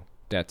 Q.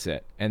 That's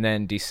it. And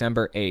then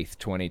December 8th,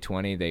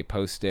 2020, they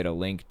posted a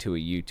link to a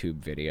YouTube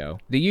video.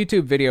 The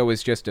YouTube video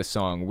was just a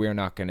song. We're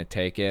not going to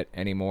take it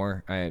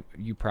anymore.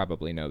 You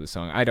probably know the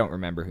song. I don't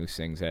remember who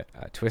sings it.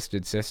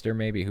 Twisted Sister,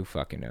 maybe? Who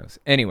fucking knows?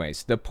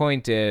 Anyways, the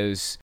point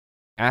is,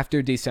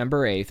 after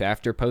December 8th,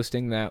 after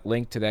posting that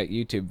link to that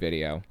YouTube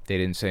video, they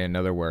didn't say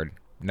another word.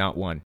 Not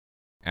one.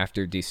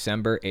 After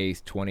December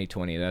 8th,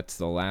 2020, that's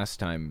the last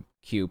time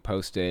Q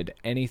posted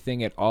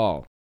anything at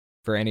all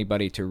for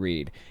anybody to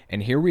read.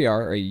 And here we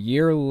are a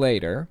year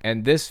later,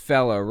 and this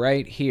fella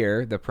right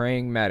here, the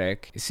praying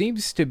medic,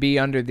 seems to be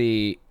under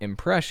the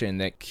impression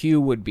that Q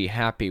would be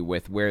happy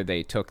with where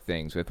they took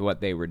things, with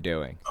what they were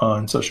doing.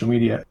 On social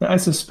media, I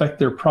suspect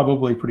they're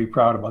probably pretty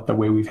proud about the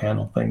way we've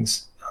handled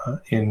things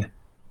in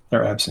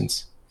their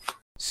absence.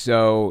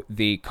 So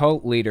the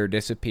cult leader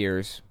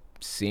disappears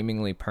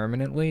seemingly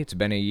permanently. It's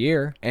been a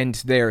year, and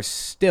they're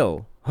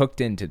still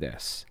hooked into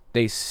this.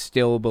 They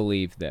still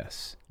believe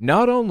this.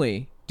 Not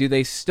only do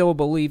they still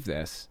believe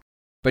this,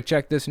 but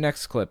check this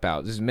next clip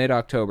out. This is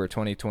mid-October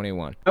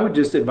 2021. I would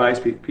just advise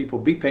people,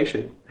 be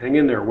patient, hang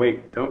in there,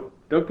 wait.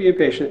 Don't be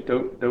impatient,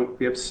 don't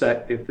be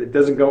upset if it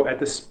doesn't go at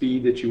the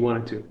speed that you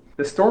want it to.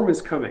 The storm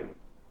is coming,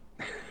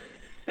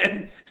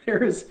 and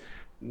there is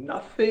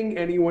nothing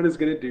anyone is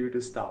going to do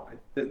to stop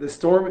it. The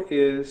storm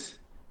is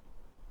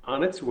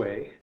on its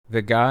way.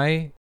 The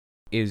guy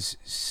is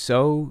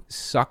so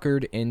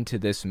suckered into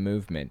this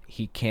movement,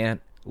 he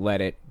can't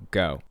let it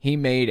go. He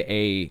made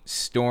a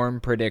storm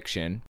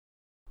prediction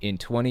in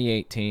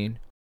 2018,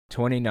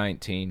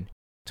 2019,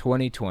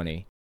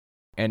 2020,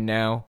 and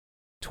now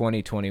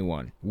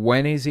 2021.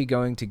 When is he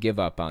going to give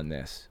up on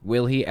this?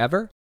 Will he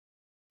ever?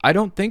 I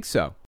don't think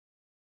so.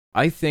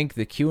 I think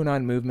the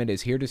QAnon movement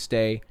is here to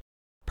stay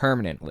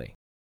permanently.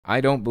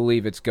 I don't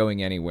believe it's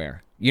going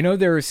anywhere. You know,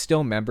 there are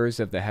still members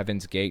of the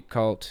Heaven's Gate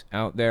cult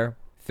out there.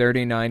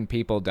 39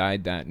 people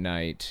died that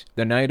night.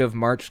 The night of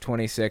March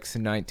 26,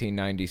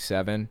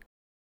 1997,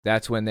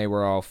 that's when they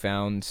were all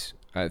found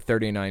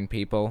 39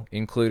 people,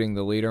 including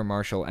the leader,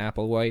 Marshall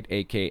Applewhite,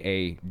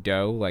 a.k.a.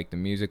 Doe, like the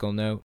musical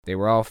note. They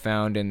were all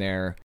found in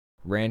their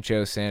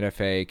Rancho Santa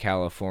Fe,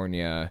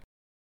 California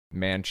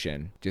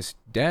mansion, just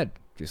dead,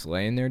 just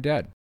laying there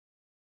dead.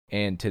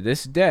 And to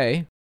this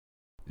day,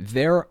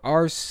 there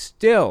are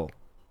still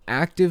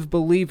active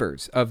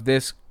believers of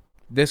this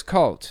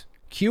cult.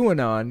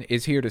 QAnon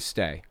is here to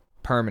stay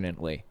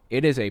permanently.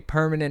 It is a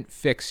permanent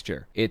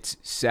fixture. It's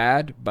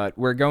sad, but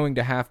we're going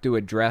to have to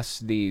address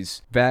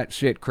these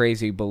batshit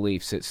crazy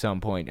beliefs at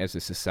some point as a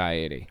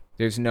society.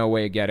 There's no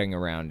way of getting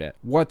around it.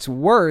 What's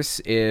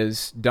worse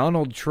is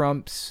Donald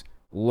Trump's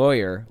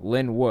lawyer,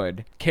 Lin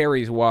Wood,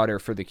 carries water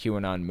for the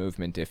QAnon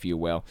movement, if you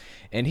will,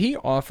 and he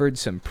offered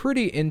some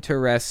pretty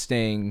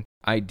interesting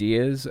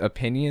ideas,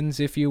 opinions,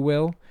 if you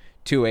will,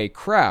 to a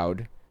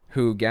crowd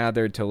who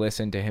gathered to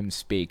listen to him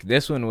speak.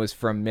 This one was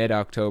from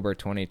mid-October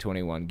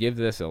 2021. Give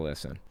this a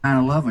listen.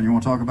 9/11, you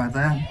want to talk about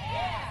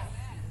that?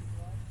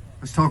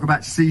 Let's talk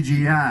about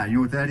CGI. You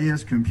know what that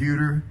is?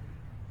 Computer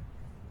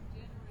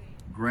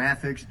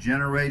graphics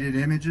generated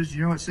images.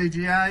 You know what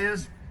CGI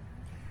is?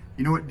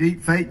 You know what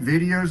deep fake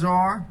videos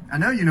are? I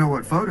know you know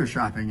what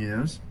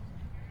photoshopping is.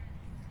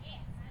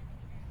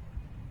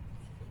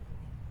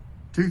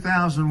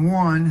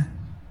 2001,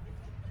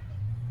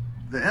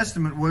 the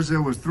estimate was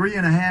there was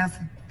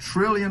 $3.5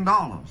 trillion.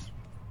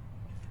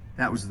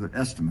 That was the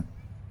estimate.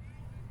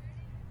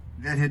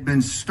 That had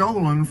been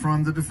stolen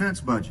from the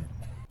defense budget.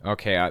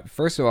 Okay,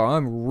 first of all,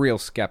 I'm real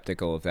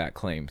skeptical of that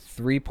claim.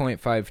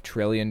 $3.5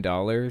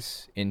 trillion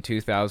in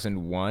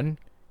 2001?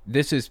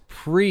 This is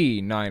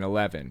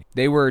pre-9/11.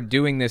 They were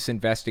doing this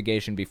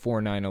investigation before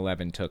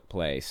 9/11 took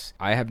place.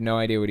 I have no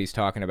idea what he's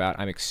talking about.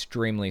 I'm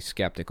extremely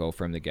skeptical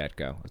from the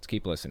get-go. Let's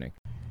keep listening.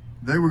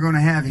 They were going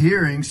to have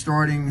hearings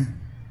starting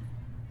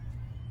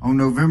on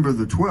November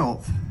the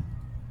 12th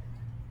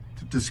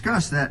to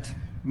discuss that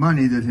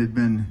money that had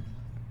been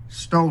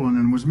stolen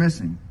and was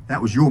missing.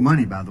 That was your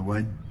money, by the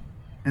way.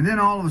 And then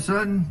all of a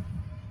sudden,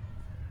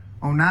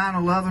 on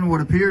 9/11, what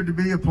appeared to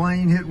be a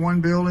plane hit one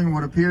building,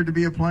 what appeared to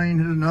be a plane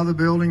hit another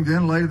building.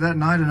 Then later that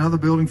night, another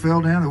building fell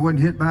down that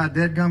wasn't hit by a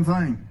deadgum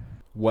thing.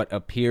 What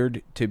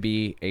appeared to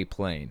be a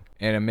plane.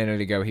 And a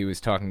minute ago, he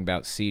was talking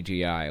about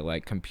CGI,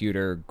 like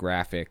computer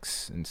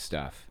graphics and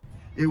stuff.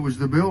 It was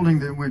the building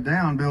that went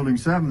down, Building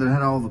 7, that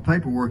had all the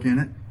paperwork in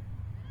it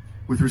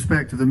with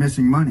respect to the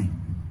missing money.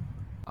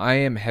 I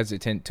am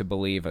hesitant to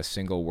believe a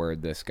single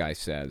word this guy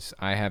says.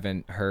 I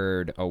haven't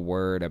heard a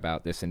word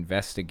about this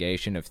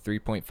investigation of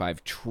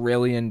 $3.5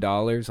 trillion.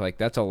 Like,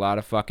 that's a lot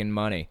of fucking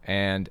money.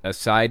 And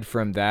aside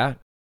from that,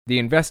 the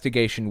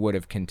investigation would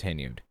have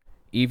continued.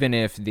 Even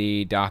if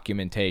the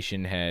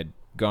documentation had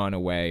gone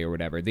away or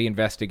whatever, the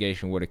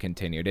investigation would have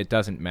continued. It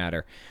doesn't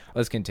matter.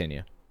 Let's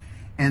continue.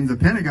 And the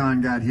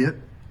Pentagon got hit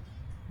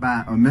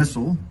by a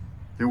missile.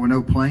 There were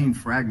no plane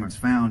fragments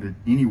found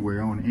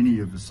anywhere on any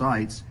of the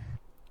sites.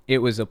 It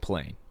was a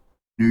plane.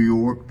 New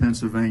York,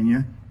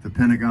 Pennsylvania, the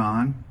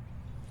Pentagon.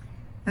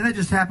 And they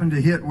just happened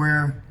to hit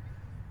where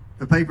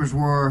the papers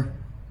were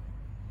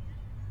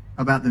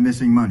about the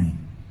missing money.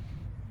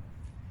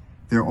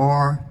 There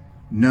are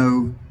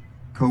no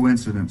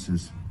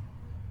coincidences.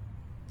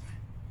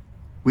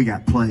 We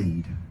got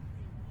played.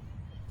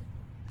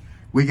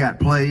 We got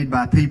played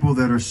by people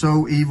that are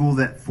so evil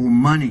that for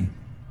money,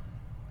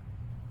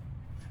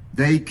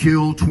 they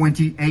killed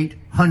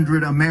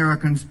 2,800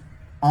 Americans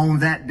on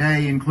that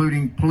day,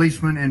 including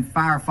policemen and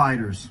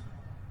firefighters.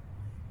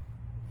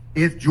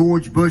 If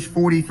George Bush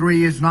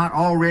 43 is not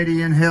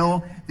already in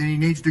hell, then he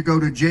needs to go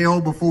to jail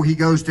before he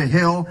goes to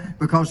hell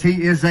because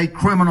he is a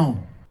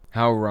criminal.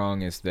 How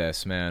wrong is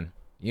this, man?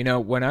 You know,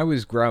 when I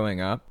was growing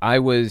up, I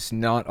was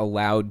not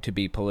allowed to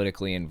be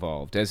politically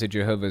involved. As a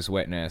Jehovah's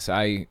Witness,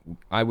 I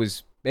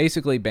was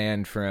basically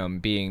banned from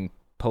being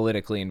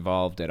politically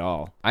involved at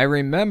all. I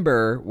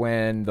remember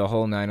when the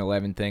whole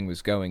 9/11 thing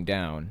was going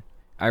down.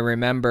 I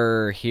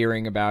remember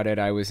hearing about it.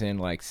 I was in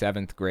like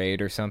 7th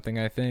grade or something,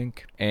 I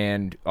think.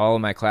 And all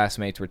of my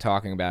classmates were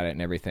talking about it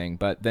and everything.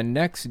 But the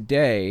next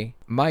day,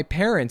 my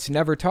parents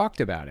never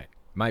talked about it.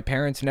 My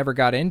parents never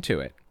got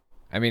into it.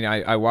 I mean,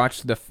 I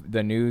watched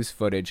the news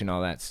footage and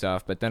all that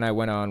stuff, but then I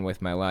went on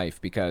with my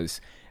life because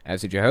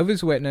as a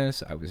Jehovah's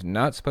Witness, I was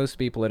not supposed to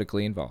be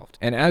politically involved.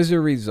 And as a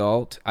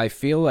result, I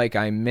feel like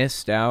I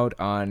missed out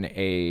on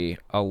a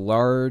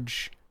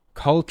large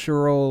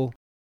cultural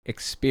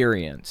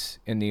experience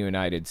in the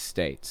United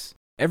States.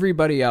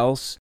 Everybody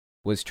else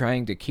was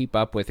trying to keep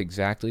up with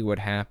exactly what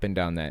happened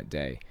on that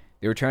day.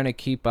 They were trying to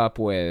keep up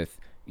with,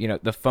 you know,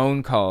 the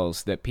phone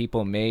calls that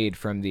people made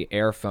from the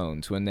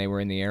airphones when they were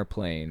in the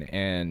airplane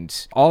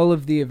and all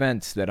of the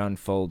events that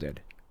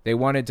unfolded. They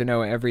wanted to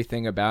know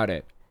everything about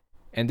it.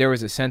 And there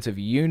was a sense of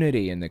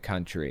unity in the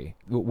country.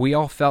 We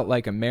all felt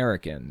like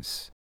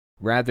Americans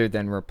rather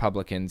than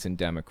Republicans and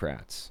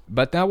Democrats.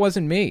 But that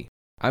wasn't me.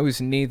 I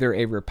was neither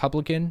a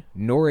Republican,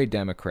 nor a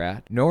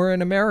Democrat, nor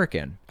an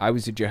American. I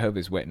was a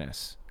Jehovah's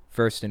Witness,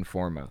 first and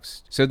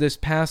foremost. So this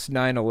past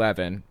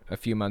 9/11, a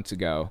few months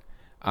ago,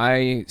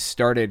 I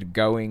started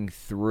going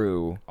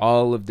through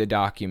all of the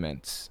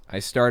documents. I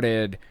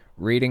started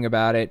reading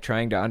about it,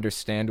 trying to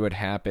understand what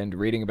happened,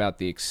 reading about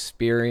the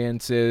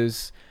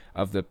experiences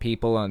of the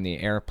people on the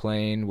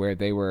airplane where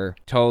they were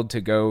told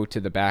to go to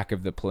the back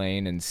of the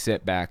plane and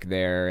sit back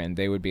there and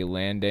they would be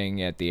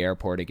landing at the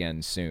airport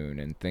again soon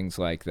and things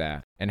like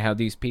that. And how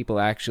these people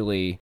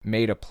actually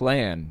made a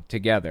plan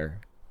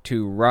together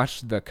to rush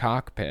the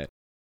cockpit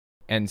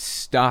and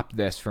stop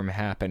this from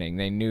happening.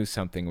 They knew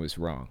something was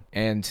wrong.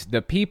 And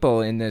the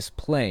people in this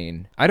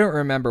plane, I don't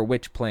remember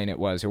which plane it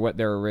was or what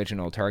their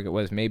original target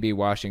was, maybe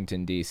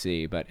Washington,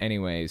 D.C., but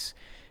anyways,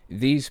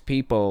 these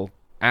people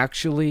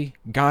actually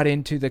got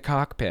into the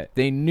cockpit.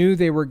 They knew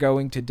they were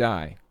going to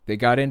die. They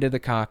got into the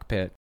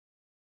cockpit,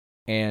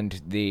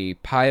 and the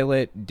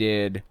pilot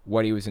did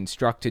what he was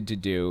instructed to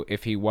do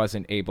if he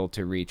wasn't able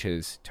to reach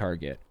his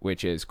target,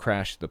 which is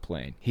crash the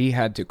plane. He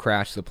had to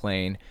crash the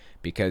plane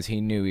because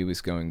he knew he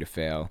was going to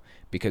fail,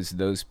 because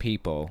those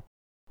people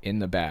in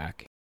the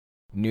back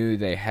knew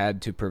they had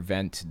to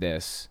prevent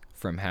this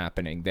from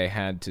happening. They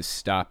had to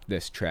stop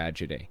this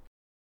tragedy.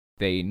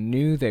 They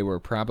knew they were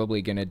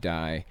probably going to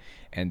die,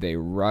 and they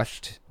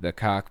rushed the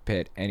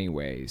cockpit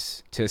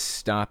anyways to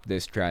stop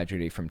this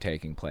tragedy from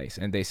taking place,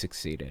 and they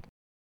succeeded.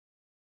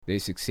 They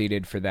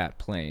succeeded for that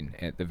plane,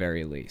 at the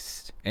very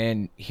least.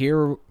 And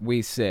here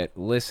we sit,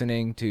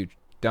 listening to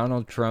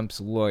Donald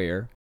Trump's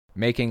lawyer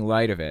making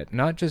light of it.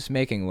 Not just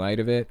making light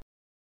of it,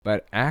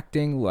 but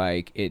acting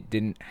like it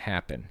didn't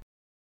happen.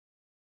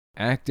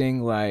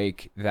 Acting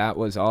like that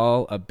was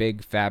all a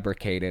big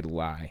fabricated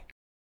lie.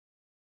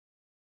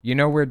 You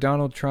know where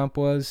Donald Trump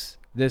was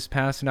this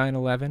past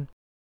 9/11?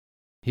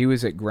 He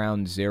was at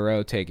Ground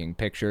Zero taking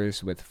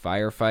pictures with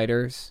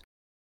firefighters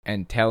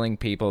and telling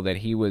people that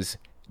he was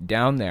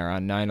down there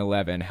on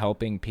 9/11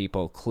 helping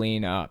people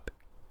clean up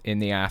in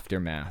the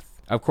aftermath.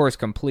 Of course,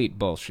 complete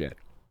bullshit.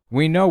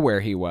 We know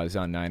where he was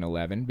on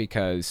 9/11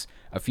 because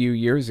a few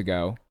years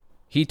ago,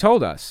 he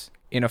told us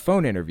in a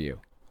phone interview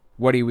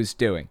what he was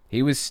doing.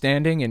 He was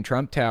standing in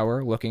Trump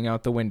Tower looking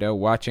out the window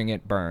watching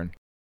it burn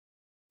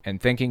and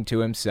thinking to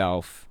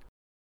himself,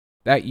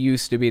 that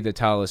used to be the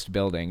tallest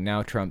building.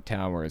 Now Trump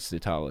Tower is the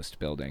tallest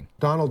building.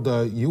 Donald,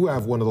 you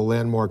have one of the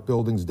landmark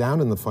buildings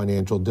down in the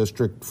financial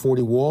district,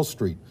 40 Wall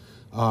Street.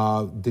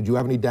 Did you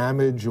have any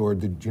damage, or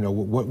did you know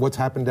what's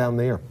happened down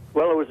there?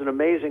 Well, it was an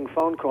amazing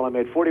phone call I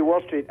made. 40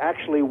 Wall Street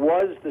actually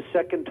was the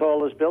second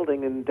tallest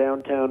building in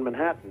downtown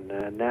Manhattan,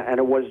 and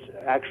it was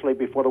actually,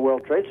 before the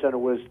World Trade Center,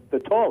 was the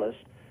tallest.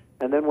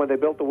 And then when they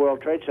built the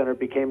World Trade Center, it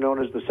became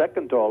known as the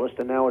second tallest,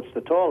 and now it's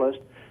the tallest.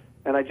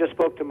 And I just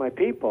spoke to my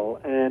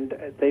people, and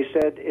they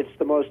said it's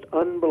the most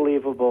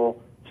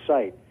unbelievable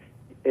sight.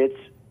 It's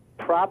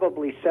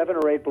probably 7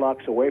 or 8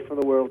 blocks away from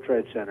the World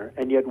Trade Center,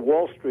 and yet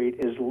Wall Street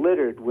is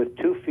littered with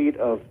 2 feet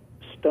of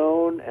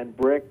stone and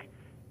brick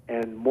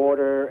and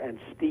mortar and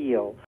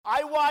steel.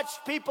 I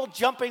watched people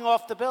jumping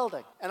off the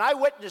building, and I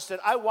witnessed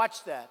it. I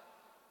watched that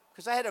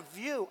because I had a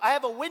view. I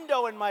have a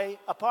window in my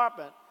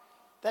apartment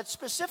that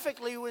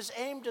specifically was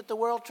aimed at the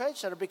World Trade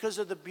Center because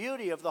of the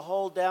beauty of the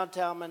whole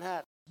downtown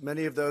Manhattan.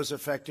 Many of those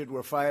affected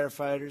were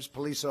firefighters,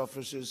 police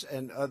officers,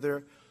 and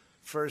other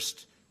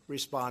first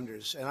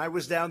responders. And I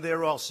was down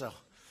there also,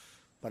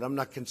 but I'm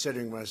not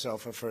considering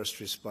myself a first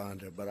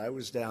responder. But I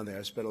was down there.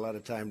 I spent a lot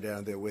of time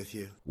down there with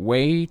you.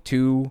 Way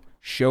to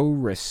show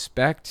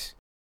respect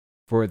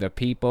for the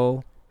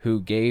people who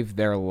gave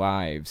their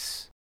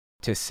lives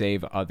to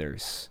save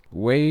others.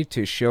 Way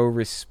to show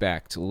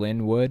respect,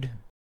 Linwood.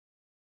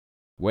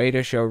 Way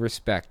to show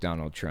respect,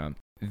 Donald Trump.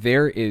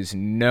 There is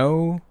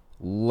no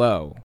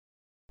low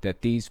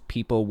that these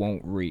people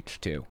won't reach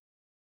to.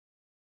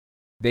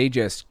 They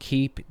just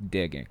keep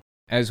digging.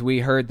 As we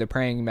heard the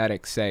praying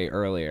medic say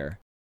earlier,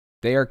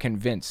 they are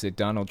convinced that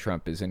Donald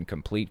Trump is in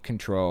complete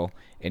control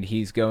and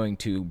he's going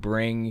to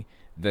bring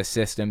the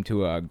system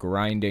to a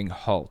grinding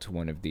halt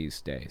one of these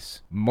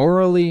days.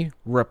 Morally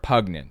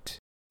repugnant.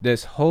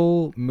 This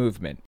whole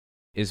movement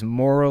is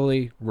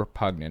morally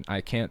repugnant.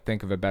 I can't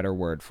think of a better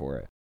word for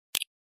it.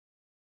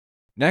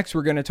 Next,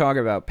 we're going to talk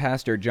about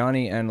Pastor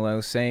Johnny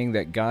Enlow saying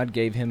that God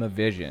gave him a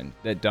vision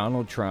that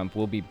Donald Trump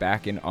will be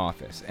back in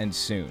office, and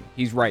soon.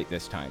 He's right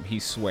this time. He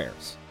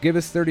swears. Give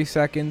us 30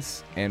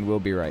 seconds, and we'll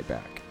be right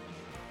back.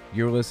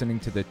 You're listening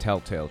to the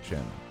Telltale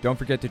Channel. Don't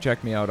forget to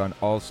check me out on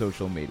all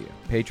social media.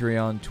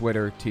 Patreon,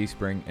 Twitter,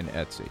 Teespring, and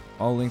Etsy.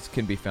 All links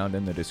can be found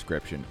in the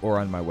description or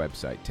on my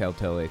website,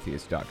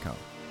 telltaleatheist.com.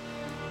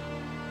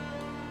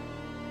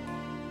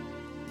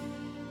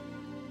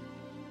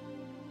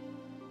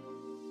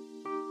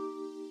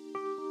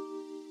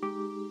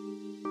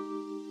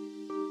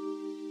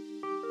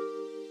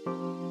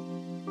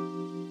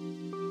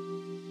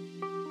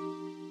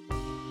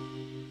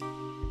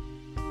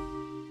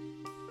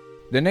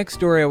 The next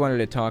story I wanted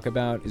to talk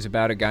about is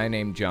about a guy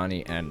named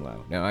Johnny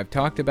Enlow. Now, I've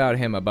talked about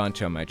him a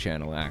bunch on my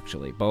channel,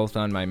 actually, both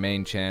on my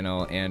main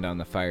channel and on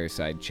the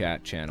Fireside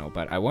Chat channel,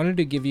 but I wanted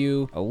to give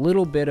you a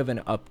little bit of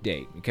an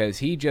update because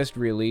he just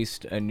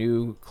released a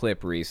new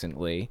clip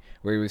recently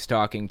where he was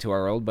talking to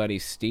our old buddy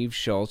Steve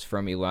Schultz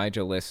from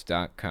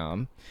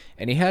ElijahList.com,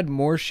 and he had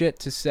more shit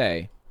to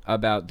say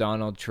about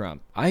Donald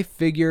Trump. I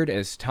figured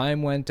as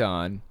time went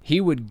on,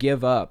 he would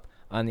give up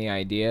on the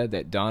idea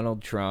that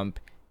Donald Trump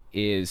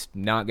is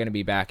not going to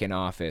be back in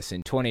office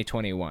in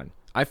 2021.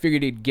 I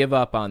figured he'd give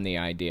up on the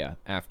idea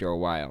after a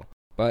while.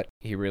 But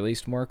he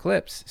released more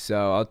clips.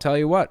 So I'll tell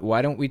you what,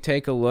 why don't we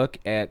take a look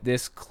at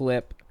this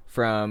clip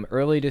from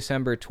early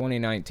December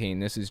 2019.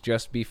 This is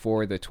just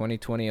before the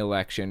 2020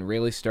 election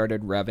really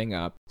started revving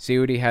up. See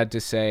what he had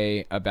to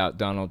say about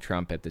Donald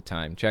Trump at the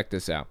time. Check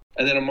this out.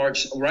 And then on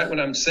March, right when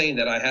I'm saying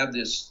that I have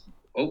this,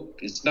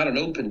 it's not an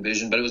open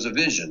vision, but it was a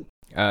vision.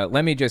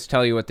 Let me just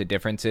tell you what the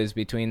difference is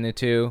between the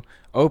two.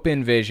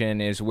 Open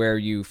vision is where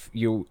you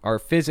are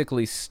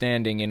physically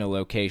standing in a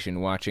location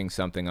watching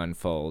something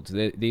unfold.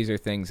 These are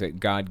things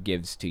that God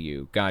gives to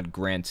you. God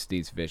grants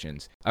these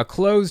visions. A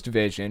closed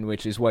vision,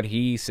 which is what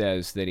he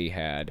says that he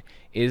had,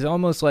 is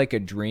almost like a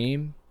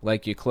dream.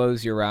 Like you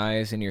close your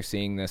eyes and you're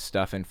seeing this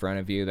stuff in front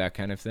of you, that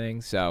kind of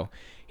thing. So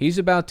he's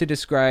about to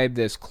describe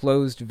this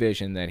closed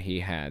vision that he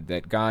had,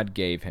 that God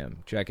gave him.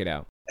 Check it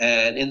out.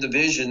 And in the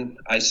vision,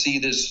 I see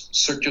this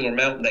circular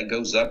mountain that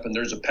goes up, and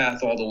there's a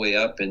path all the way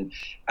up. And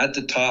at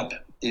the top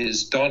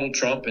is Donald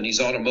Trump, and he's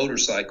on a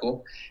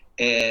motorcycle.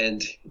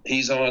 And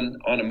he's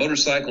on a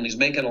motorcycle, and he's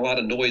making a lot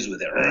of noise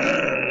with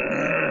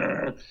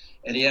it.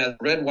 And he has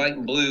red, white,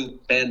 and blue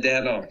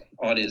bandana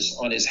on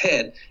his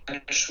head.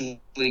 Actually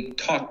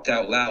talked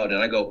out loud,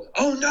 and I go,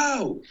 "Oh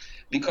no!"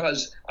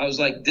 Because I was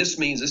like, this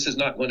means this is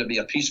not going to be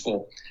a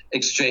peaceful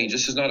exchange.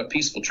 This is not a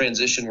peaceful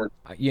transition.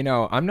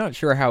 I'm not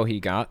sure how he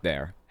got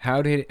there.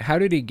 How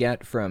did he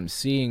get from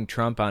seeing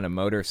Trump on a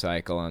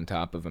motorcycle on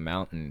top of a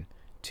mountain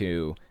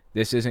to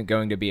this isn't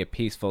going to be a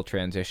peaceful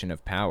transition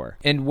of power?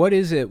 And what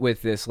is it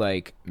with this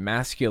like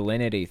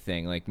masculinity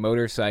thing? Like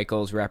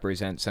motorcycles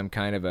represent some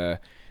kind of a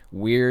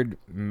weird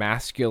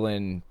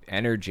masculine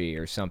energy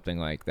or something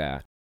like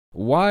that.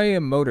 Why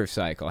a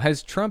motorcycle?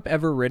 Has Trump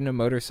ever ridden a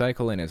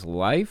motorcycle in his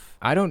life?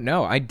 I don't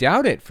know. I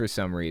doubt it for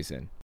some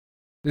reason.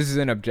 This is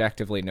an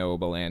objectively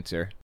knowable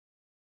answer.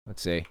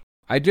 Let's see.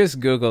 I just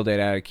Googled it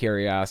out of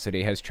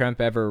curiosity. Has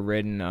Trump ever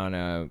ridden on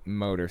a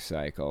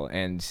motorcycle?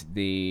 And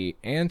the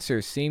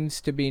answer seems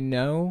to be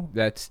no.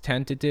 That's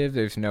tentative.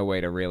 There's no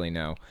way to really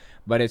know.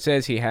 But it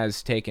says he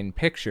has taken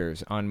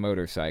pictures on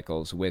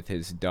motorcycles with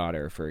his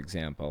daughter, for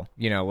example.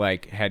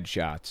 Like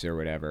headshots or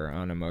whatever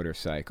on a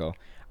motorcycle.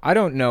 I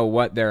don't know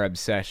what their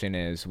obsession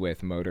is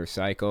with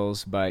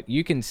motorcycles, but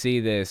you can see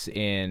this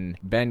in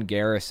Ben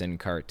Garrison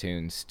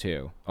cartoons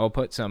too. I'll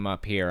put some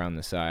up here on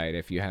the side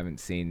if you haven't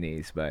seen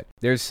these, but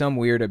there's some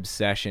weird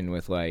obsession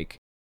with like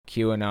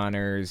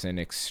QAnoners and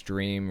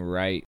extreme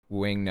right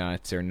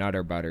wingnuts or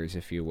nutter butters,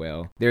 if you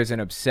will. There's an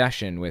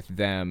obsession with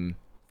them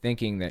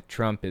thinking that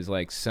Trump is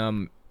like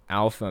some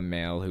alpha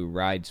male who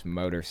rides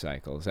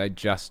motorcycles. I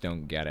just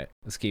don't get it.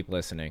 Let's keep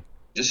listening.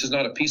 This is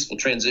not a peaceful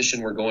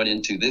transition we're going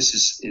into.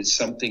 This is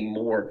something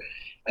more.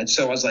 And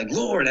so I was like,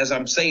 Lord, as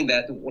I'm saying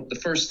that, the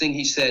first thing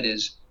he said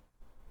is,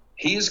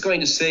 he is going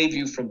to save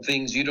you from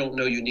things you don't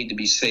know you need to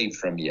be saved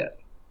from yet.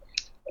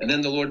 And then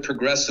the Lord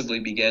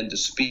progressively began to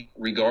speak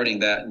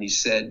regarding that. And he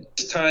said,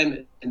 this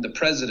time in the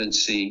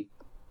presidency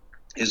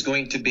is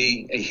going to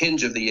be a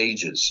hinge of the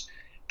ages.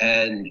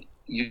 And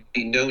you'd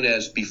be known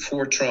as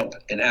before Trump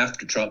and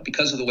after Trump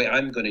because of the way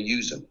I'm going to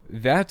use him.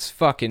 That's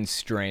fucking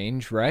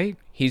strange, right?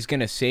 He's going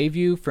to save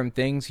you from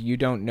things you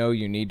don't know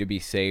you need to be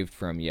saved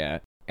from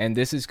yet. And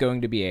this is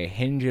going to be a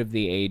hinge of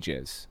the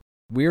ages.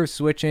 We're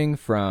switching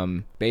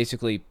from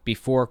basically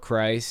before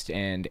Christ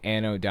and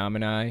Anno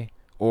Domini,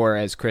 or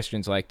as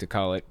Christians like to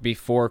call it,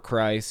 before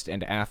Christ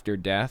and after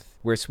death.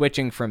 We're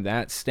switching from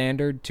that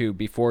standard to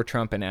before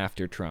Trump and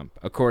after Trump,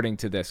 according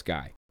to this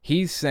guy.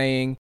 He's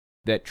saying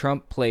that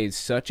Trump plays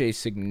such a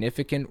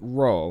significant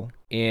role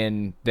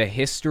in the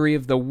history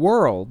of the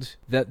world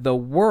that the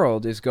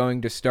world is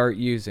going to start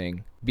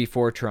using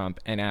before Trump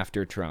and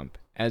after Trump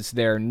as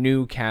their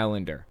new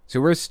calendar.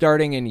 So we're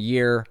starting in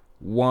year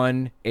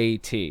 1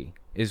 AT,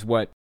 is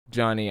what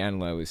Johnny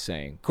Enlow is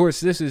saying. Of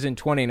course, this is in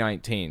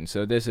 2019,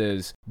 so this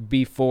is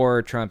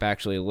before Trump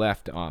actually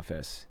left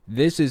office.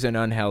 This is an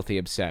unhealthy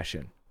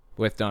obsession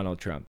with Donald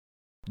Trump.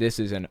 This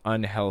is an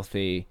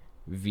unhealthy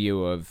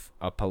view of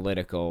a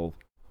political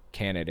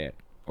candidate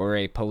or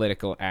a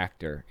political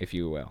actor, if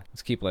you will.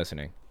 Let's keep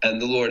listening.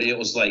 And the Lord, it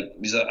was like,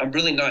 I'm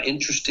really not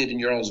interested in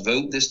your all's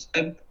vote this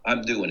time.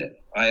 I'm doing it.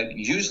 I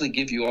usually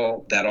give you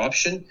all that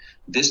option.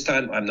 This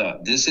time I'm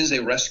not. This is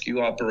a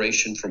rescue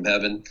operation from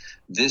heaven.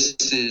 This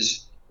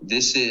is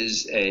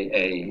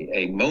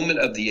a moment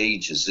of the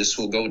ages. This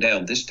will go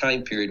down. This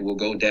time period will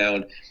go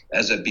down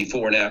as a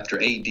before and after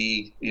AD,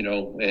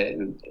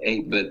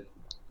 but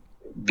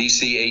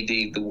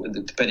BC AD,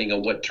 depending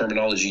on what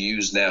terminology you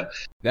use now.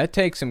 That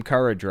takes some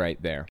courage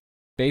right there.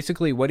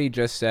 Basically, what he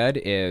just said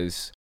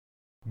is,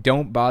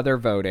 don't bother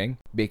voting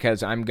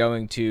because I'm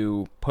going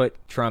to put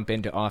Trump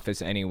into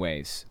office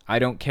anyways. I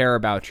don't care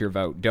about your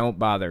vote. Don't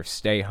bother.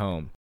 Stay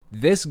home.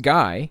 This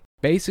guy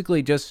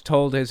basically just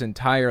told his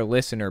entire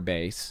listener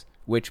base,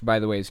 which, by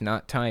the way, is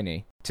not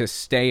tiny, to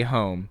stay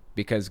home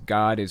because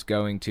God is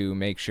going to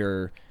make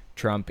sure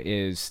Trump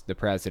is the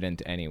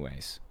president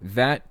anyways.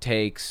 That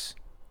takes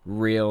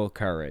real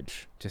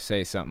courage to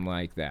say something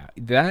like that.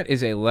 That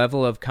is a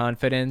level of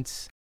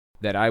confidence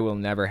that I will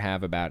never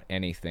have about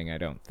anything, I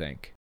don't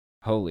think.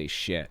 Holy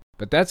shit.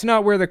 But that's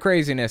not where the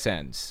craziness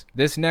ends.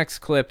 This next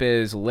clip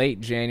is late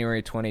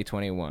January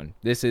 2021.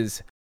 This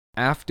is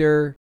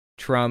after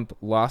Trump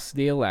lost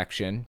the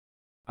election,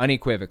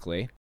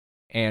 unequivocally,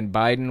 and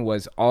Biden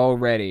was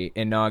already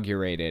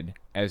inaugurated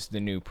as the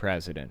new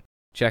president.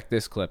 Check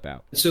this clip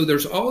out. So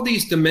there's all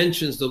these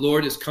dimensions the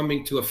Lord is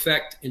coming to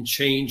affect and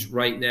change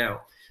right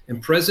now.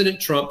 And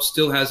President Trump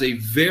still has a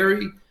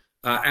very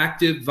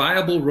active,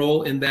 viable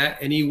role in that,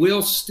 and he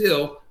will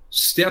still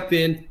step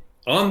in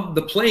on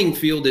the playing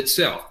field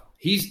itself.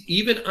 He's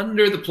even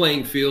under the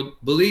playing field.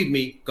 Believe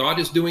me, God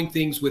is doing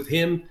things with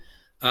him,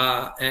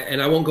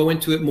 and I won't go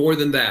into it more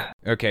than that.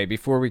 Okay,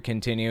 before we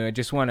continue, I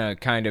just want to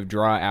kind of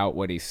draw out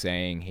what he's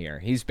saying here.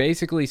 He's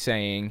basically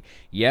saying,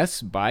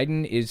 yes,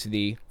 Biden is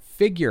the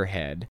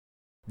figurehead.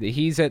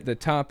 He's at the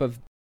top of...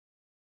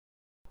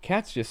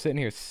 Cat's just sitting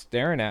here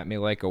staring at me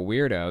like a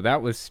weirdo.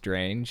 That was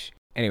strange.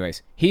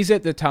 Anyways, he's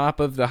at the top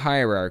of the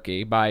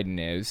hierarchy, Biden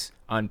is,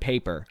 on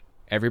paper.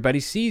 Everybody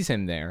sees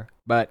him there,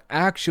 but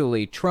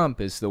actually Trump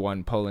is the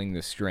one pulling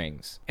the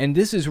strings. And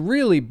this is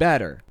really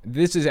better.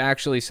 This is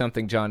actually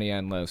something Johnny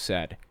Enlow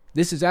said.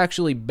 This is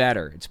actually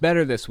better. It's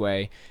better this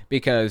way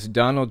because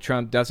Donald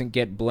Trump doesn't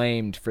get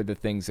blamed for the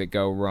things that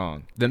go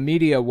wrong. The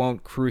media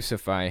won't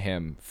crucify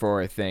him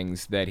for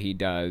things that he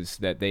does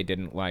that they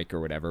didn't like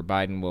or whatever.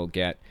 Biden will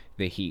get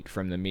the heat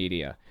from the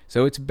media.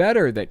 So it's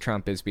better that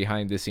Trump is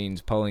behind the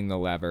scenes pulling the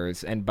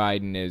levers and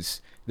Biden is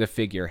the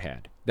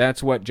figurehead.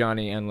 That's what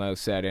Johnny Enlow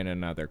said in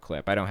another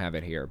clip. I don't have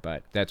it here,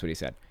 but that's what he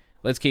said.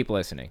 Let's keep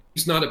listening.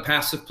 He's not a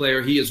passive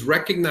player. He is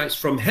recognized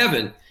from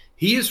heaven.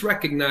 He is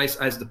recognized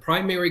as the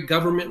primary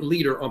government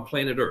leader on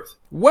planet Earth.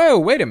 Whoa,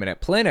 wait a minute.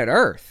 Planet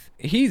Earth?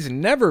 He's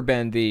never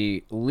been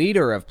the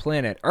leader of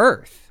planet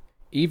Earth,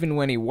 even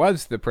when he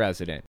was the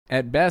president.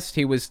 At best,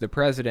 he was the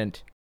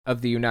president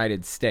of the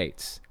United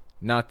States,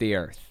 not the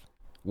Earth.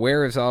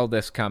 Where is all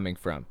this coming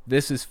from?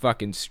 This is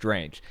fucking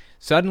strange.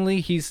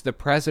 Suddenly, he's the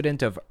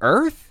president of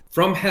Earth?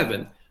 From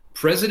heaven,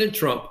 President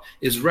Trump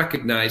is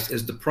recognized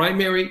as the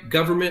primary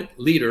government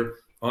leader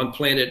on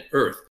planet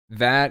Earth.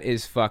 That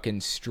is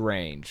fucking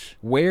strange.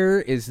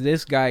 Where is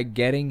this guy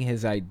getting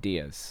his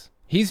ideas?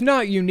 He's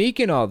not unique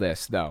in all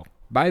this, though.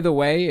 By the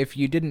way, if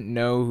you didn't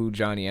know who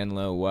Johnny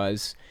Enlow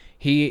was,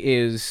 he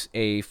is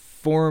a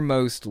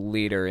foremost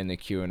leader in the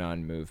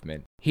QAnon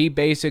movement. He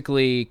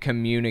basically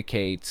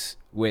communicates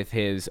with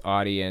his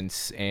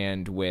audience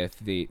and with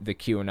the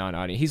QAnon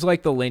audience. He's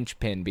like the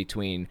linchpin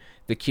between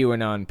the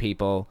QAnon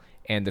people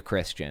and the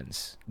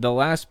Christians. The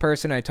last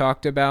person I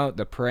talked about,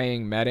 the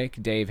praying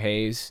medic, Dave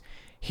Hayes,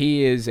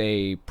 he is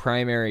a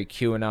primary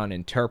QAnon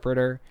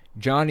interpreter.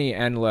 Johnny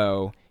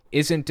Enlow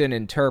isn't an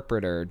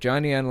interpreter.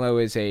 Johnny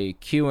Enlow is a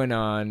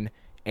QAnon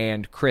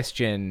and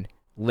Christian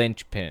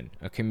linchpin,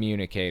 a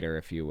communicator,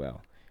 if you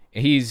will.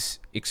 He's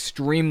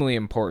extremely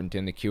important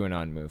in the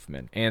QAnon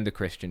movement and the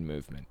Christian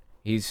movement.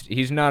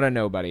 He's not a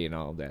nobody in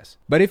all this.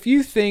 But if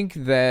you think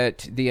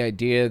that the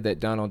idea that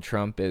Donald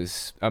Trump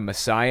is a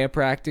messiah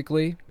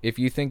practically, if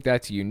you think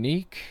that's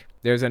unique,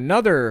 there's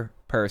another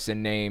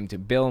person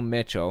named Bill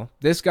Mitchell.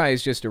 This guy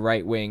is just a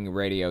right-wing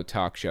radio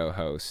talk show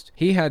host.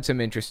 He had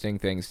some interesting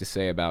things to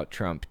say about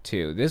Trump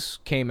too. This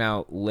came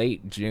out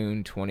late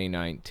June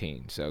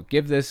 2019. So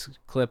give this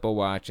clip a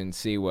watch and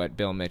see what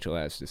Bill Mitchell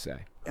has to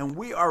say. And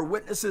we are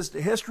witnesses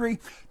to history.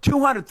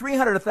 200,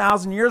 300,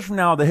 1,000 years from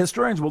now, the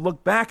historians will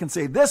look back and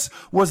say, this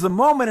was the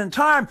moment in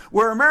time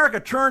where America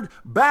turned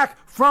back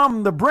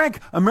from the brink.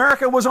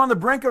 America was on the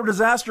brink of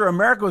disaster.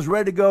 America was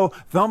ready to go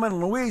Thelma and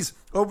Louise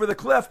over the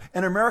cliff.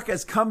 And America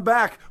has come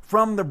back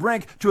from the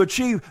brink to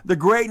achieve the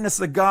greatness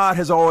that God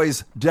has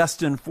always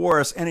destined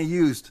for us. And he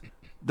used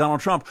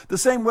Donald Trump the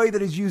same way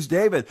that he's used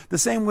David, the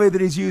same way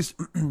that he's used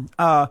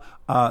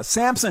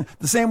Samson,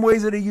 the same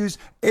ways that he used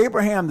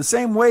Abraham, the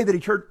same way that he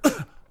turned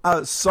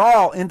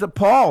Saul into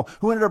Paul,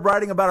 who ended up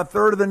writing about a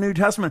third of the New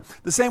Testament.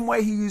 The same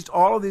way he used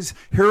all of these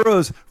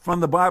heroes from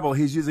the Bible,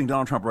 he's using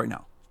Donald Trump right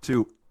now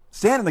to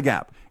stand in the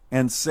gap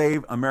and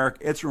save America.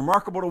 It's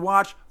remarkable to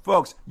watch.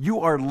 Folks, you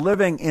are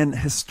living in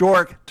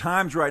historic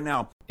times right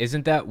now.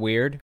 Isn't that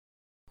weird?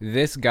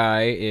 This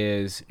guy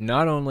is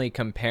not only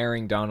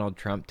comparing Donald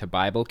Trump to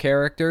Bible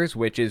characters,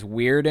 which is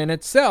weird in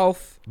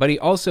itself, but he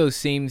also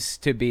seems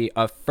to be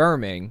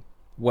affirming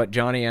what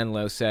Johnny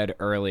Enlow said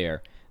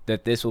earlier,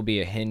 that this will be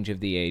a hinge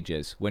of the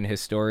ages. When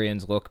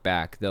historians look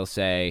back, they'll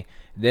say,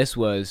 this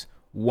was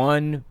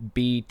one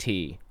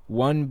BT,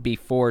 one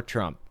before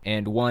Trump,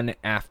 and one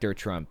after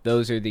Trump.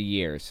 Those are the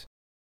years.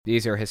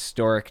 These are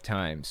historic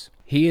times.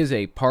 He is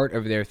a part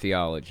of their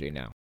theology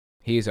now.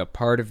 He is a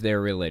part of their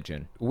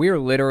religion. We're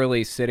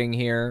literally sitting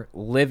here,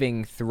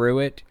 living through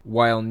it,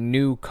 while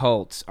new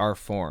cults are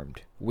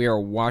formed. We are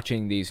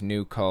watching these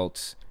new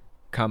cults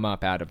come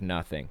up out of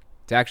nothing.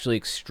 It's actually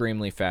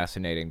extremely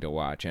fascinating to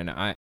watch. And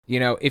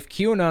if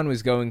QAnon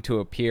was going to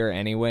appear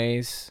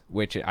anyways,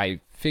 which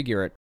I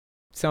figure it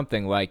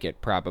something like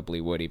it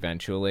probably would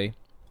eventually.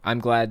 I'm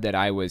glad that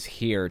I was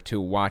here to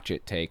watch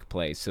it take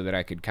place so that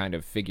I could kind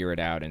of figure it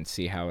out and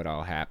see how it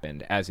all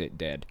happened, as it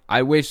did.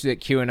 I wish that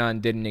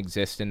QAnon didn't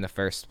exist in the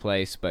first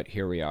place, but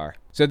here we are.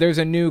 So there's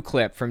a new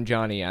clip from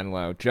Johnny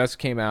Enlow, just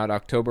came out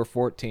October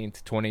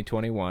 14th,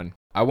 2021.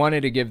 I wanted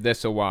to give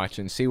this a watch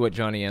and see what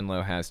Johnny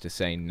Enlow has to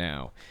say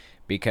now,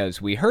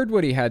 because we heard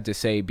what he had to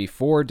say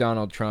before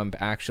Donald Trump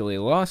actually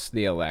lost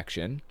the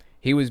election.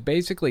 He was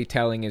basically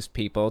telling his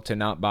people to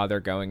not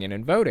bother going in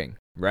and voting,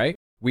 right?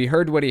 We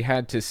heard what he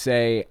had to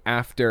say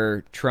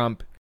after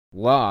Trump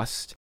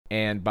lost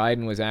and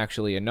Biden was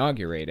actually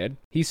inaugurated.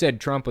 He said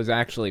Trump was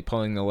actually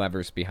pulling the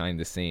levers behind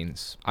the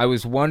scenes. I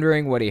was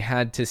wondering what he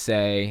had to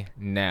say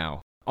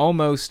now.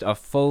 Almost a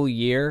full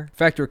year. In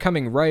fact, we're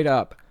coming right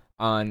up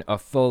on a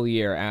full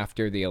year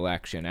after the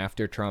election,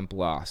 after Trump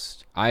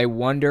lost. I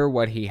wonder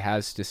what he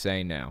has to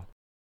say now.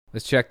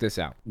 Let's check this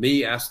out.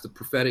 Me ask the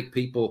prophetic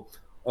people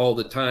all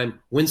the time,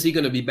 when's he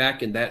going to be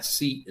back in that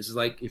seat? It's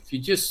like, if you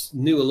just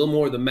knew a little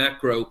more of the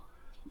macro,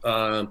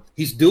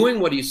 he's doing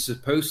what he's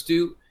supposed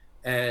to.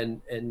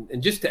 And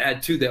just to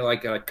add to that,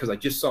 like, because I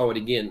just saw it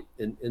again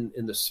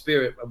in the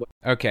spirit.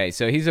 Okay,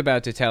 so he's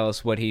about to tell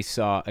us what he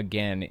saw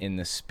again in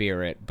the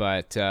spirit,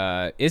 but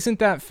isn't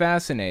that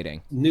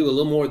fascinating? Knew a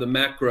little more of the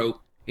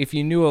macro. If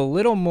you knew a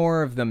little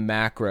more of the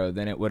macro,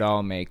 then it would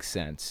all make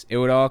sense. It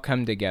would all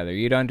come together.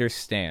 You'd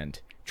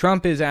understand.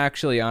 Trump is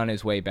actually on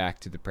his way back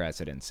to the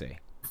presidency.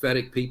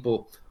 Prophetic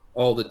people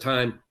all the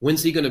time,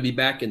 when's he going to be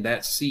back in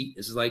that seat?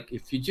 It's like,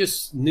 if you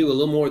just knew a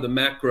little more of the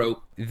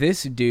macro.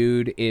 This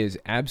dude is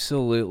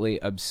absolutely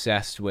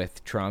obsessed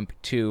with Trump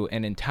to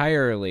an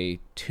entirely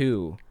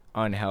too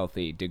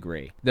unhealthy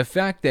degree. The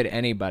fact that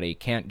anybody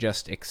can't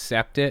just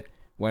accept it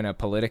when a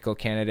political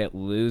candidate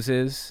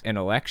loses an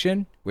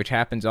election, which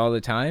happens all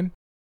the time,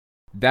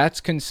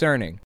 that's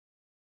concerning.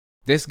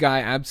 This guy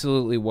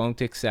absolutely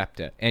won't accept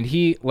it. And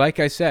he, like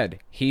I said,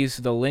 he's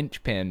the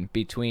linchpin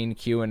between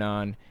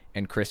QAnon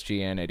and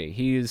Christianity.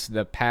 He's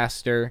the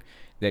pastor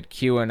that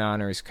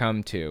QAnoners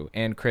come to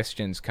and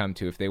Christians come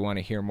to if they want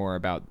to hear more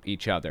about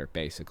each other,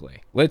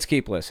 basically. Let's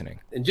keep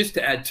listening. And just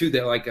to add to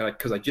that, like,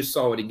 because I just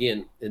saw it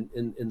again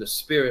in the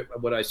spirit,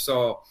 what I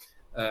saw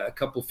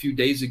a few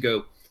days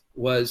ago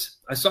was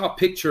I saw a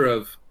picture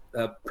of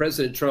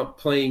President Trump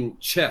playing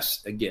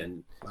chess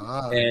again.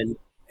 And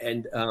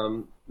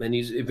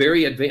he's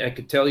very advanced. I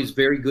could tell he's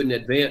very good in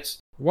advance.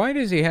 Why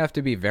does he have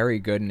to be very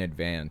good in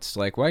advance?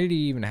 Like, why did he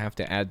even have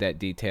to add that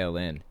detail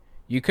in?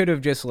 You could have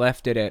just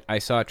left it at, I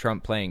saw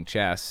Trump playing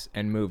chess,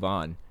 and move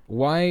on.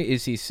 Why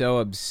is he so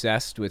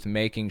obsessed with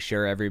making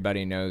sure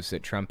everybody knows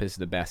that Trump is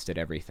the best at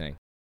everything?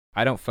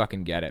 I don't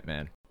fucking get it,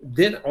 man.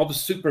 Then all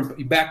the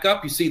you back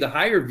up, you see the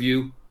higher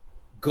view.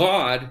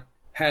 God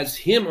has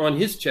him on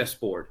his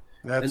chessboard.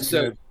 And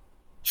so good.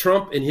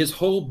 Trump and his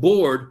whole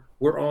board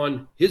were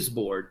on his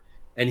board.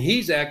 And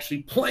he's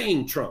actually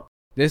playing Trump.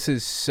 This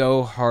is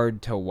so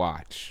hard to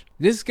watch.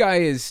 This guy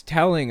is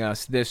telling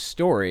us this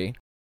story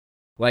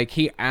like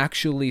he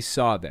actually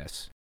saw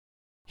this.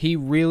 He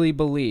really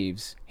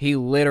believes he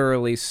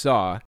literally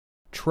saw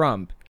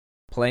Trump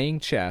playing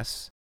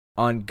chess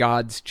on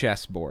God's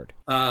chessboard.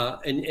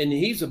 And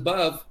he's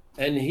above,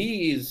 and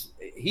he's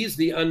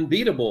the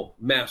unbeatable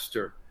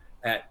master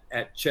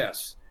at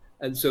chess.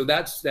 And so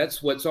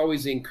that's what's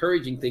always the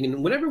encouraging thing.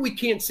 And whenever we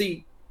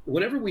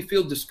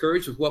feel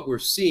discouraged with what we're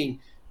seeing,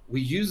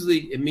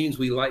 it means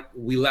we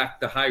lack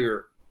the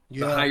higher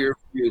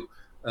view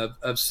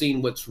of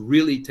seeing what's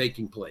really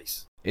taking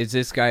place. Is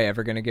this guy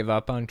ever going to give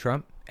up on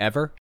Trump?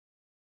 Ever?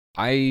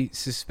 I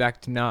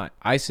suspect not.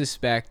 I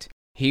suspect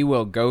he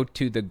will go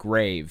to the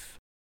grave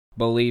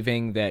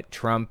believing that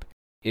Trump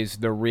is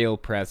the real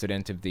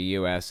president of the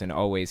U.S. and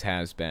always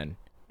has been,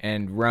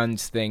 and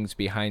runs things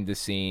behind the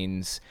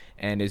scenes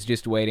and is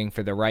just waiting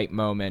for the right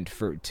moment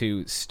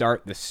to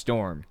start the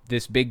storm.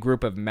 This big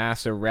group of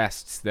mass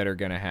arrests that are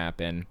going to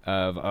happen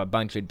of a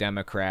bunch of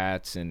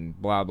Democrats and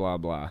blah, blah,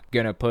 blah.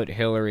 Going to put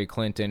Hillary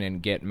Clinton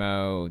in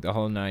Gitmo, the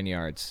whole 9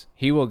 yards.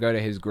 He will go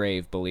to his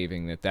grave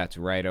believing that that's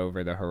right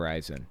over the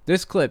horizon.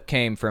 This clip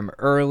came from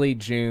early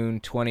June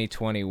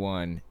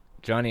 2021.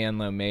 Johnny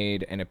Enlow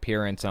made an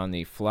appearance on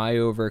the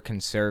Flyover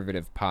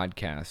Conservative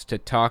podcast to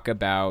talk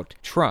about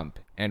Trump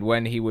and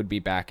when he would be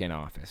back in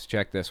office.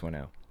 Check this one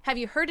out. Have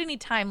you heard any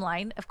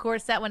timeline? Of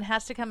course, that one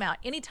has to come out.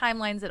 Any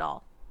timelines at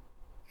all?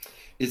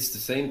 It's the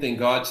same thing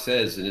God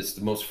says, and it's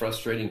the most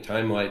frustrating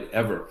timeline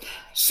ever.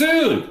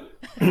 Soon!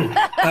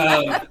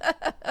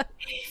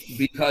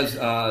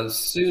 Because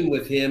soon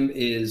with him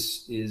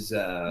is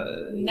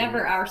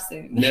never our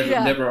soon.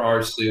 Never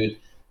our soon.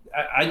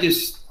 I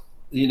just,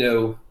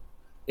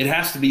 it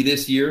has to be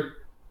this year.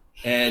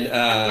 And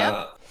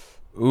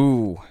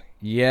ooh,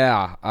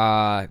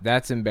 yeah,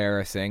 that's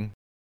embarrassing.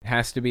 It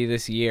has to be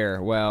this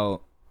year.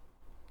 Well,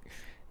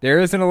 there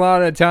isn't a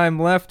lot of time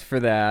left for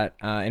that.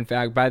 In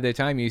fact, by the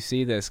time you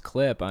see this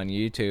clip on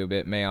YouTube,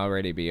 it may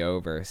already be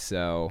over.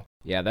 So,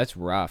 yeah, that's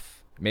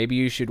rough. Maybe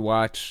you should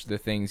watch the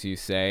things you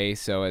say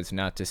so as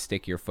not to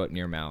stick your foot in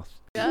your mouth.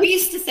 We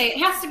used to say it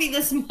has to be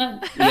this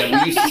month.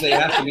 Yeah, we used to say it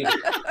has to be.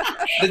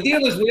 The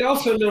deal is we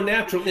also know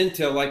natural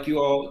intel like you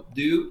all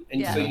do.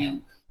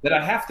 And that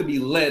I have to be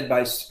led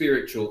by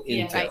spiritual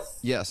intel. Right.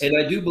 Yes. And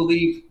I do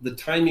believe the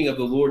timing of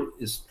the Lord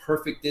is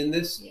perfect in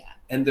this. Yeah.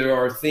 And there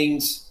are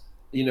things,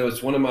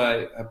 it's one of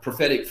my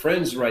prophetic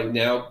friends right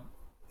now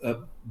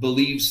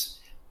believes,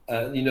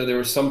 there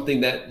was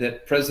something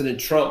that President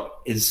Trump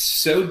is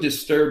so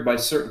disturbed by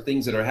certain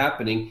things that are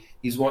happening.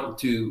 He's wanting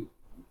to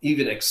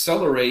even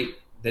accelerate,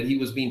 that he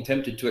was being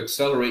tempted to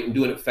accelerate and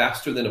doing it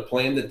faster than a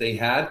plan that they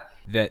had.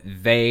 That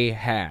they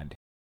had,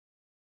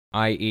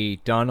 i.e.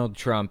 Donald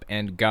Trump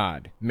and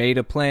God, made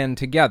a plan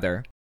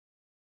together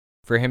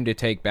for him to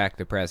take back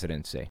the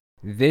presidency.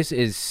 This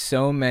is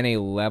so many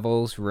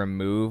levels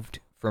removed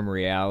from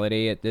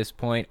reality at this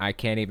point, I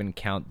can't even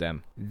count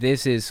them.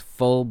 This is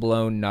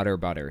full-blown Nutter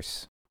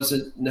Butters.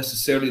 Wasn't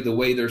necessarily the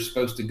way they're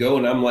supposed to go,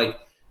 and I'm like,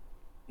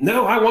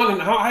 no,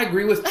 I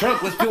agree with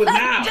Trump. Let's do it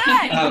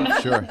now.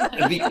 Sure.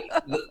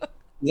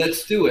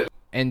 Let's do it.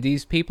 And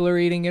these people are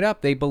eating it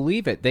up. They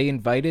believe it. They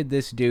invited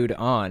this dude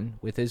on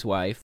with his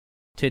wife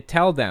to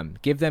tell them,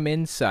 give them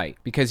insight,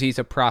 because he's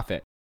a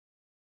prophet.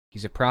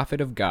 He's a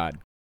prophet of God.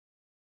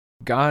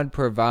 God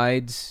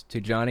provides to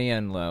Johnny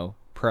Enlow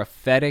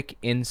prophetic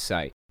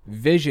insight,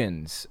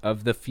 visions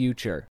of the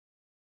future,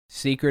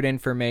 secret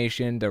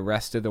information the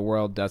rest of the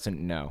world doesn't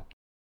know.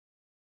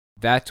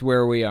 That's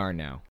where we are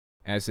now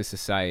as a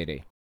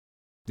society.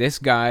 This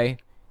guy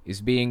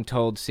is being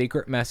told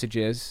secret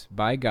messages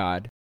by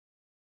God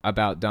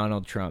about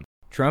Donald Trump.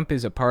 Trump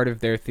is a part of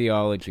their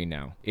theology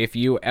now. If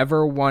you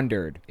ever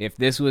wondered if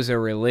this was a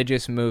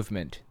religious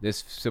movement,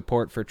 this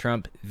support for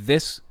Trump,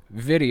 this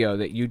video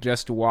that you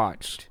just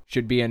watched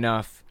should be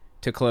enough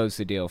to close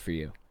the deal for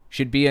you.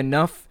 Should be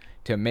enough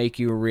to make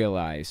you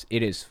realize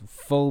it is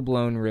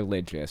full-blown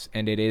religious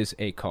and it is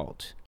a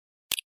cult.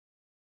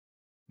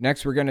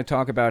 Next, we're going to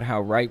talk about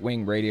how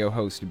right-wing radio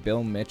host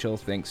Bill Mitchell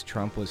thinks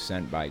Trump was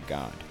sent by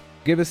God.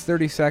 Give us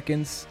 30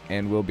 seconds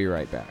and we'll be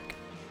right back.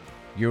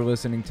 You're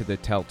listening to the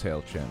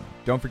Telltale Channel.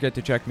 Don't forget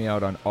to check me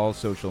out on all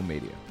social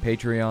media: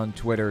 Patreon,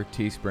 Twitter,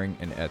 Teespring,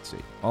 and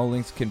Etsy. All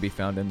links can be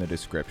found in the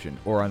description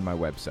or on my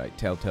website,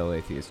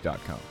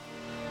 telltaleatheist.com.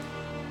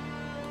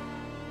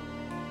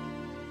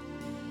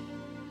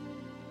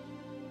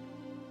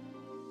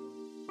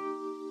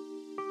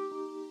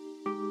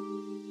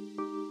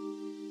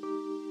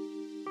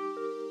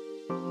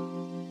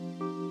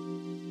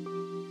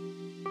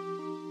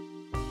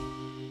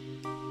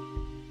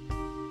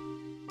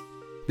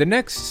 The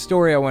next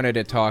story I wanted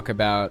to talk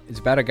about is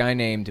about a guy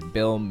named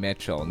Bill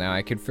Mitchell. Now,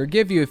 I could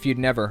forgive you if you'd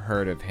never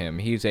heard of him.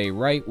 He's a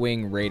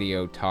right-wing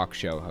radio talk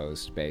show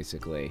host,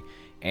 basically.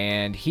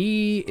 And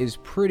he is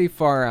pretty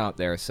far out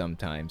there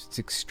sometimes. It's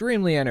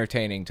extremely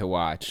entertaining to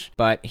watch.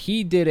 But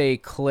he did a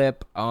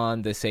clip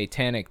on the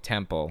Satanic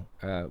Temple.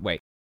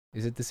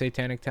 Is it the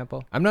Satanic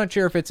Temple? I'm not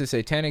sure if it's a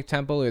Satanic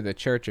Temple or the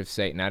Church of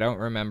Satan. I don't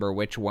remember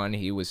which one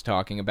he was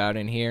talking about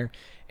in here.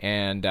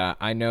 And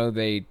I know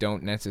they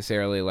don't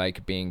necessarily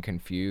like being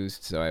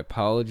confused, so I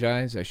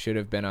apologize. I should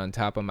have been on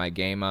top of my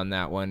game on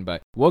that one,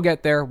 but we'll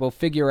get there. We'll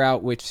figure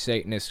out which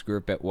Satanist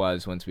group it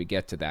was once we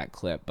get to that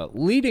clip. But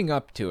leading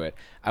up to it,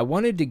 I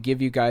wanted to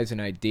give you guys an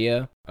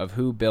idea of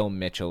who Bill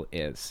Mitchell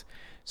is.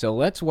 So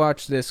let's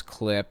watch this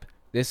clip.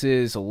 This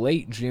is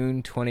late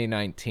June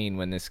 2019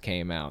 when this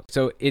came out.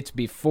 So it's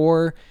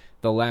before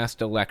the last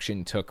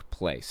election took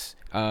place.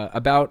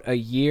 About a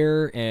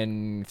year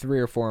and 3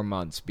 or 4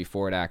 months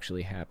before it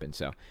actually happened.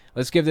 So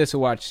let's give this a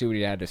watch, see what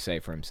he had to say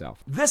for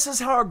himself. This is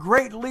how a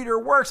great leader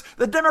works.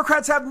 The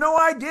Democrats have no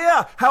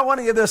idea how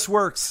any of this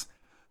works.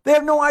 They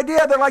have no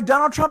idea. They're like,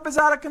 Donald Trump is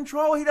out of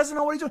control. He doesn't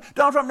know what he's doing.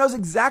 Donald Trump knows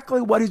exactly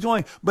what he's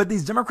doing. But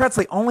these Democrats,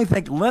 they only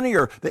think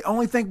linear. They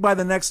only think by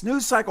the next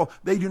news cycle.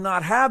 They do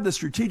not have the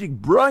strategic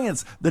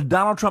brilliance that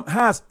Donald Trump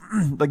has,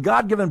 the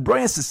God-given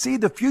brilliance to see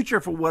the future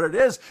for what it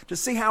is, to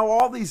see how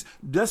all these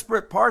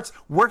disparate parts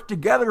work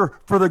together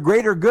for the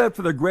greater good,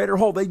 for the greater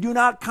whole. They do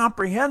not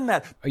comprehend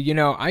that. You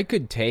know, I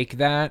could take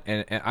that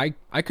and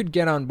I could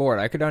get on board.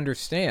 I could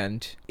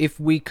understand if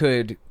we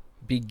could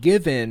be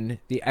given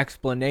the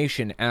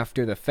explanation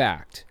after the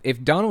fact.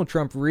 If Donald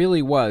Trump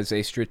really was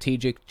a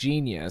strategic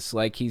genius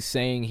like he's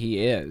saying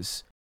he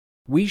is,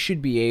 we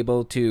should be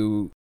able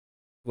to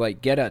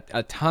get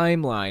a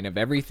timeline of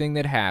everything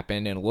that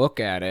happened and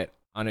look at it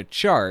on a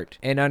chart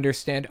and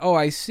understand, oh,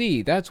 I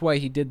see, that's why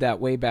he did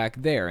that way back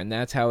there, and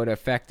that's how it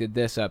affected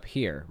this up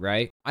here,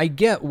 right? I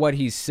get what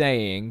he's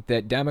saying,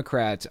 that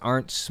Democrats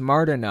aren't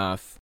smart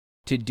enough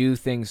to do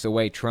things the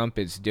way Trump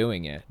is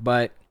doing it,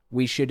 but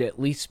we should at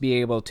least be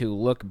able to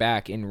look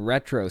back in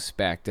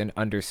retrospect and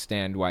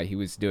understand why he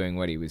was doing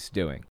what he was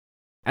doing.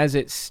 As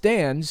it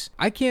stands,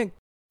 I can't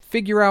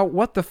figure out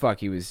what the fuck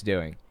he was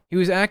doing. He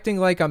was acting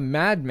like a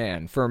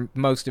madman for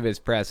most of his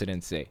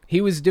presidency. He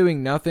was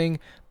doing nothing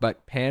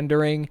but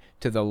pandering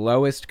to the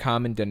lowest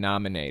common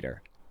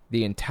denominator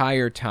the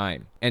entire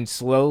time, and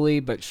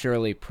slowly but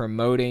surely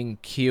promoting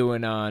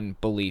QAnon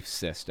belief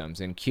systems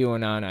and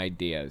QAnon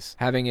ideas,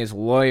 having his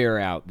lawyer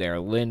out there,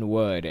 Lin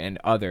Wood, and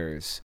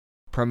others,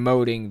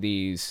 promoting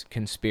these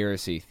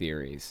conspiracy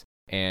theories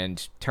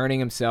and turning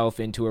himself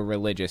into a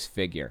religious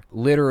figure,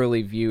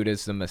 literally viewed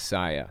as the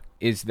Messiah.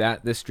 Is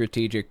that the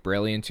strategic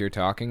brilliance you're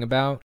talking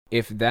about?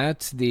 If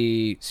that's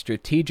the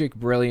strategic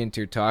brilliance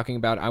you're talking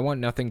about, I want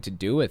nothing to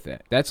do with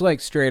it. That's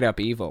like straight up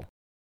evil.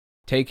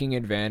 Taking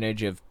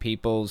advantage of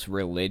people's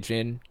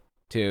religion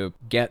to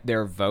get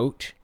their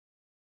vote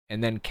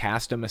and then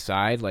cast them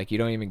aside like you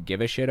don't even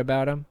give a shit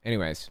about them.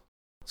 Anyways,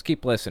 let's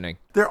keep listening.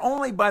 They're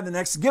only by the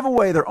next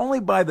giveaway. They're only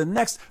by the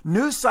next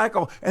news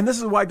cycle. And this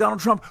is why Donald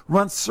Trump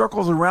runs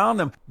circles around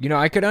them. You know,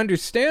 I could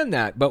understand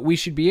that, but we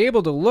should be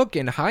able to look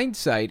in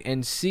hindsight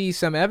and see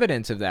some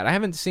evidence of that. I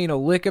haven't seen a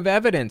lick of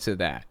evidence of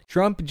that.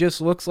 Trump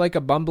just looks like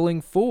a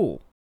bumbling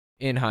fool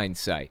in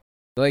hindsight.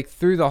 Like,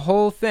 through the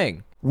whole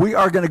thing. We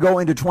are going to go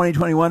into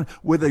 2021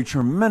 with a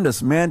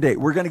tremendous mandate.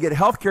 We're going to get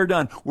health care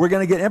done. We're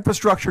going to get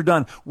infrastructure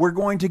done. We're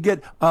going to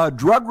get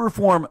drug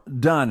reform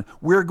done.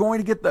 We're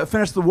going to get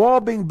finish the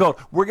wall being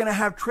built. We're going to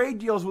have trade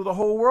deals with the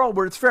whole world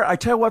where it's fair. I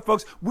tell you what,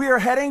 folks, we are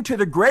heading to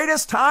the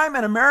greatest time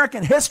in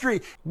American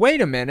history. Wait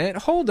a minute.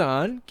 Hold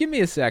on. Give me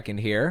a second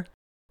here.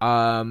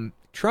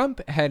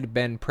 Trump had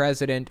been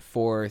president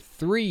for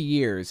 3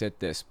 years at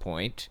this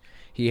point.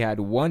 He had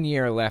 1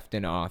 year left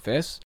in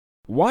office.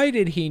 Why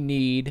did he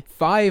need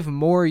 5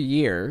 more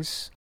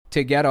years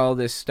to get all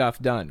this stuff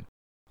done?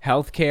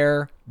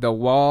 Healthcare, the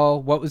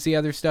wall, what was the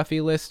other stuff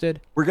he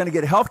listed? We're going to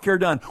get healthcare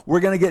done.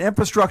 We're going to get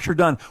infrastructure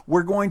done.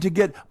 We're going to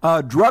get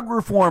drug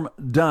reform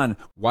done.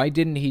 Why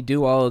didn't he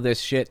do all of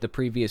this shit the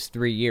previous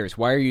 3 years?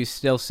 Why are you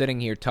still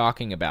sitting here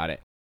talking about it?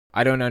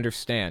 I don't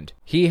understand.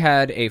 He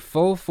had a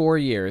full 4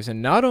 years,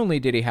 and not only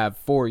did he have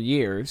 4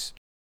 years,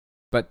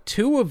 but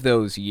 2 of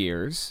those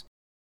years,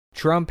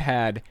 Trump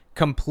had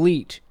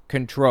complete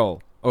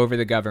control over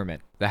the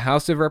government. The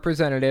House of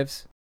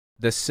Representatives,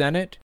 the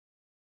Senate,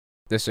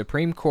 the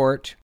Supreme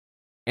Court,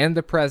 and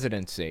the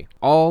presidency,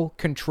 all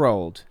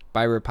controlled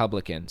by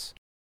Republicans.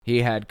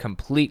 He had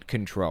complete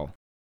control.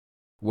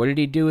 What did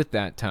he do at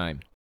that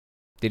time?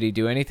 Did he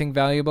do anything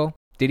valuable?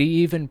 Did he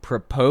even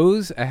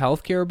propose a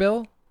healthcare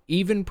bill?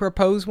 Even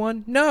propose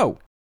one? No.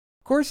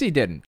 Of course he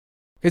didn't.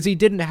 Because he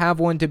didn't have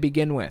one to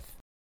begin with.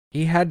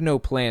 He had no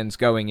plans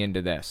going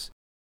into this.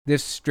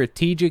 This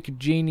strategic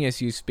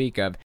genius you speak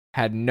of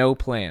had no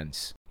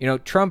plans. You know,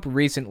 Trump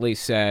recently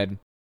said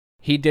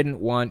he didn't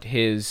want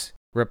his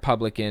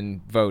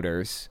Republican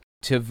voters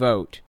to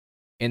vote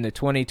in the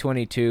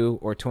 2022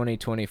 or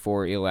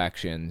 2024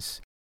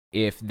 elections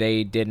if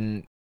they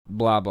didn't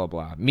blah, blah,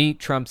 blah, meet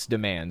Trump's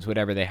demands,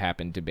 whatever they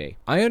happen to be.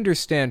 I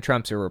understand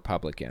Trump's a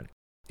Republican.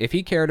 If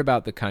he cared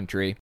about the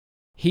country,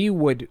 he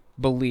would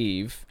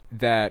believe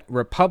that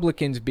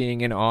Republicans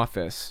being in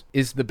office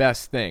is the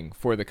best thing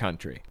for the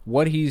country.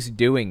 What he's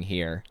doing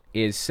here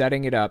is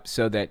setting it up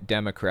so that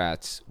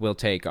Democrats will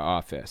take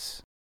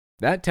office.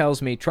 That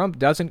tells me Trump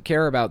doesn't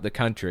care about the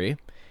country.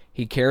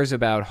 He cares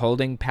about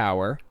holding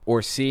power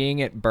or seeing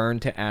it burn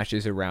to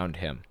ashes around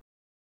him.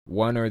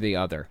 One or the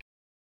other.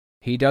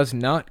 He does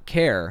not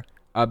care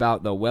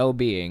about the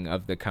well-being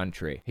of the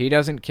country. He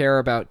doesn't care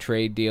about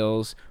trade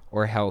deals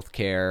or health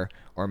care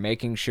or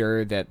making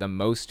sure that the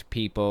most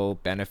people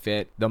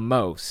benefit the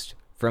most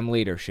from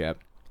leadership.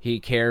 He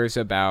cares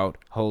about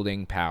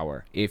holding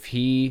power. If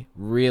he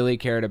really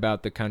cared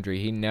about the country,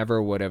 he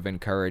never would have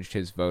encouraged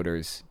his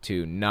voters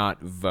to not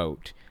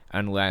vote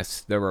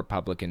unless the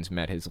Republicans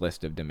met his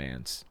list of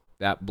demands.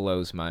 That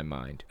blows my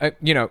mind.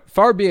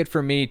 Far be it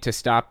from me to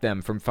stop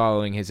them from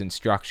following his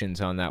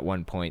instructions on that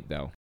one point,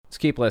 though. Let's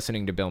keep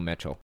listening to Bill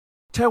Mitchell.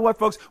 Tell you what,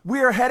 folks, we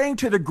are heading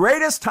to the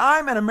greatest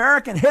time in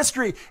American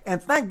history,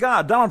 and thank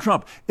God Donald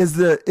Trump is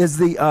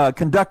the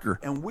conductor,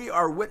 and we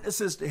are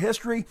witnesses to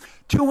history.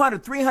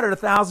 200, 300,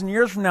 1,000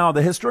 years from now,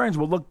 the historians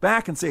will look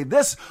back and say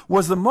this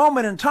was the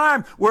moment in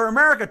time where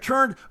America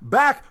turned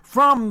back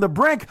from the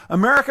brink.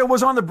 America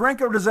was on the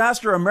brink of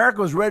disaster. America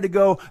was ready to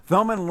go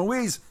Thelma and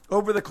Louise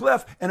over the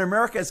cliff, and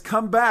America has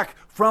come back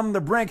from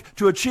the brink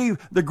to achieve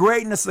the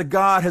greatness that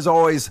God has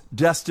always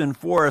destined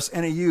for us,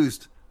 and he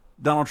used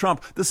Donald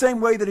Trump, the same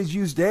way that he's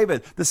used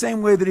David, the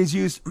same way that he's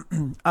used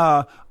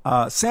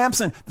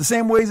Samson, the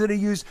same ways that he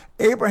used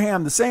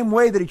Abraham, the same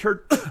way that he turned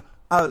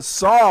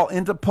Saul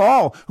into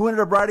Paul, who ended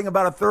up writing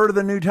about a third of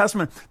the New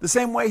Testament, the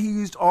same way he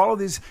used all of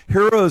these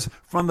heroes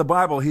from the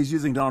Bible. He's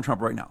using Donald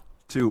Trump right now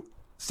to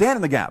stand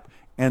in the gap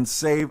and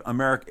save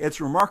America.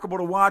 It's remarkable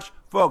to watch.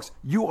 Folks,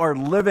 you are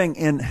living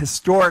in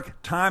historic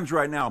times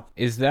right now.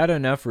 Is that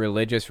enough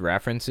religious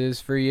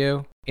references for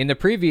you? In the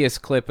previous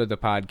clip of the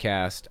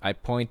podcast, I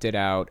pointed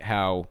out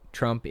how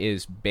Trump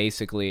is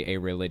basically a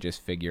religious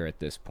figure at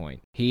this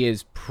point. He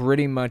is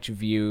pretty much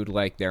viewed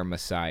like their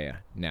messiah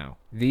now.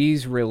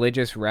 These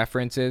religious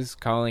references,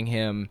 calling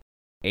him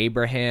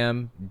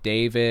Abraham,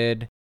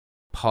 David,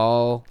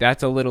 Paul,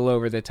 that's a little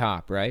over the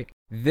top, right?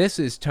 This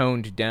is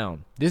toned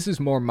down. This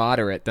is more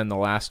moderate than the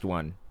last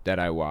one that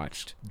I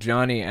watched.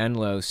 Johnny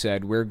Enlow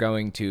said we're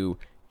going to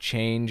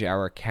change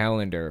our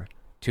calendar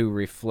to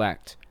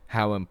reflect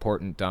how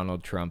important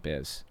Donald Trump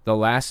is. The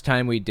last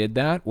time we did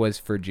that was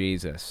for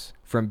Jesus.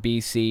 from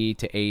BC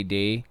to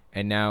AD,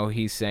 and now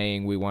he's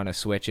saying we want to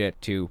switch it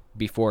to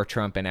before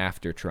Trump and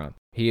after Trump.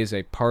 He is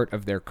a part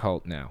of their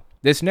cult now.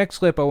 This next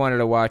clip I wanted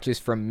to watch is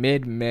from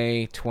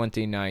mid-May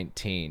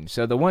 2019.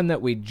 So the one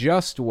that we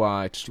just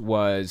watched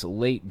was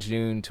late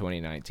June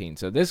 2019.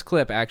 So this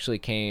clip actually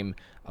came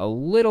a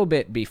little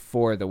bit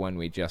before the one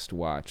we just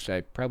watched.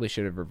 I probably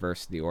should have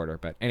reversed the order,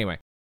 but anyway.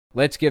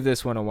 Let's give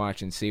this one a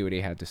watch and see what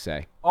he had to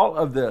say. All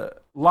of the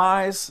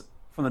lies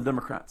from the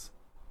Democrats,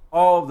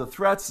 all of the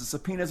threats, the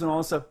subpoenas, and all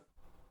this stuff,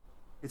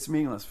 it's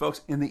meaningless.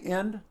 Folks, in the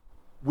end,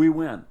 we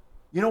win.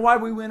 You know why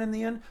we win in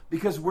the end?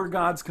 Because we're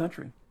God's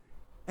country.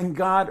 And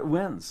God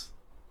wins.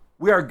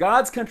 We are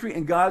God's country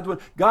and God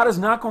wins. God is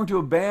not going to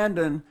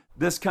abandon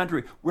this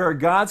country. We are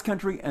God's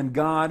country and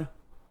God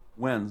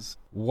wins.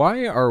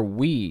 Why are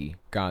we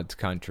God's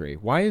country?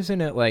 Why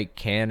isn't it like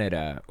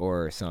Canada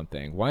or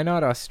something? Why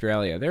not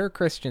Australia? There are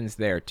Christians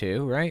there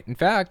too, right? In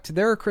fact,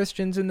 there are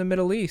Christians in the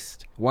Middle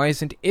East. Why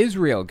isn't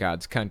Israel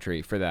God's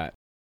country for that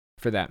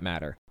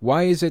matter?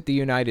 Why is it the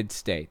United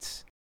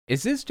States?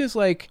 Is this just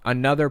like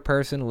another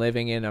person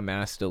living in a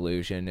mass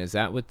delusion? Is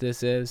that what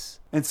this is?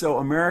 And so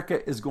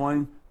America is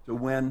going to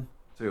win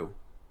too.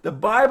 The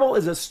Bible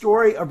is a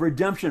story of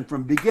redemption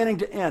from beginning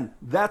to end.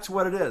 That's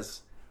what it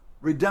is.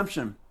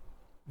 Redemption.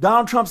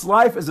 Donald Trump's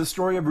life is a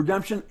story of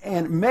redemption,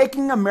 and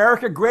making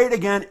America great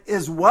again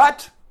is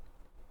what?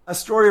 A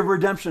story of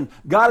redemption.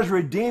 God is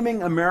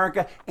redeeming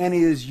America, and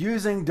he is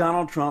using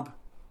Donald Trump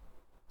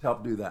to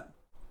help do that.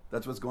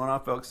 That's what's going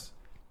on, folks.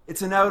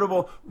 It's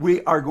inevitable.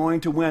 We are going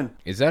to win.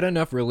 Is that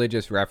enough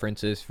religious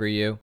references for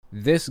you?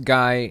 This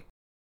guy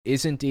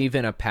isn't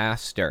even a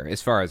pastor,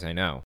 as far as I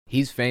know.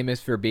 He's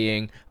famous for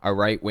being a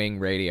right-wing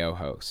radio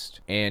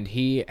host, and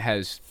he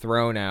has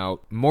thrown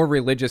out more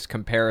religious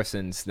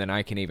comparisons than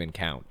I can even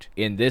count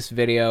in this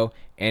video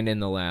and in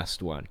the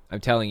last one. I'm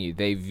telling you,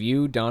 they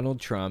view Donald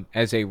Trump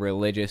as a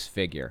religious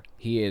figure.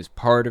 He is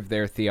part of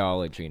their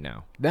theology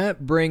now.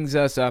 That brings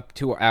us up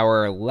to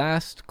our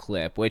last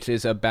clip, which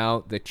is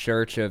about the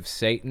Church of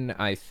Satan,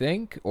 I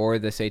think, or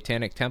the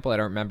Satanic Temple. I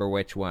don't remember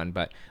which one,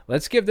 but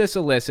let's give this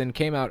a listen.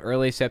 Came out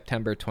early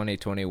September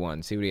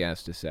 2021. See what he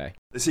has to say.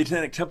 The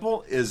Satanic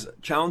Temple is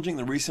challenging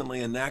the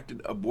recently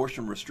enacted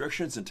abortion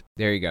restrictions.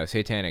 There you go,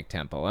 Satanic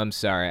Temple. I'm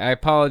sorry. I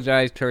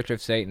apologize, Church of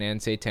Satan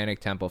and Satanic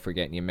Temple, for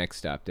getting you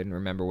mixed up. Didn't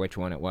remember which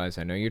one it was.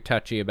 I know you're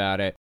touchy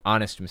about it.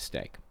 Honest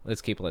mistake.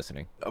 Let's keep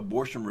listening.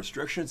 Abortion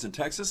restrictions in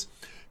Texas,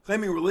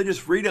 claiming religious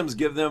freedoms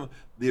give them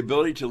the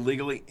ability to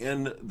legally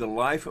end the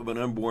life of an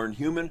unborn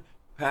human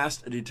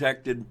past a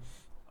detected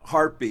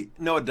heartbeat.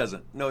 No, it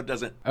doesn't. No, it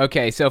doesn't.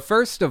 Okay, so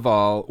first of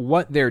all,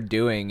 what they're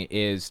doing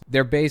is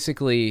they're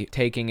basically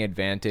taking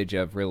advantage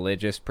of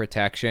religious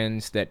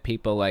protections that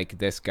people like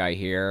this guy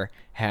here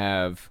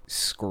have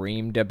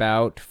screamed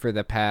about for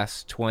the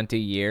past 20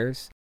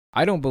 years.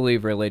 I don't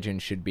believe religion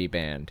should be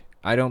banned.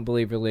 I don't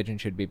believe religion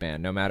should be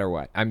banned, no matter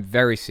what. I'm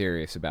very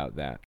serious about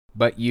that.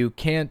 But you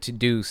can't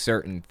do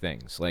certain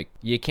things. Like,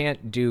 you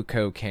can't do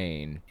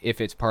cocaine if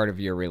it's part of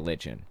your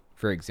religion.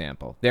 For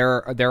example,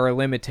 there are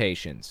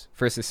limitations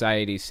for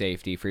society's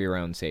safety, for your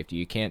own safety.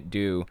 You can't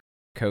do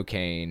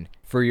cocaine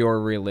for your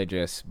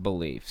religious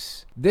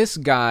beliefs. This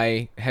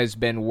guy has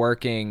been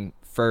working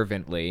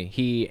fervently,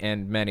 he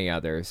and many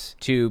others,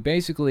 to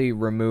basically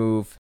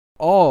remove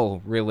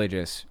all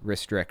religious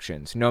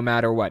restrictions, no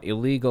matter what,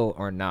 illegal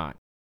or not.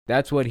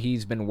 That's what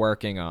he's been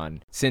working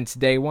on since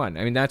day one.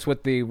 I mean, that's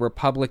what the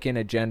Republican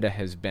agenda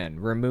has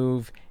been.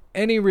 Remove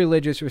any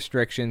religious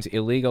restrictions,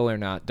 illegal or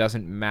not,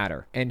 doesn't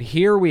matter. And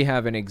here we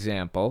have an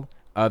example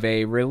of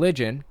a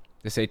religion,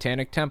 the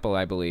Satanic Temple,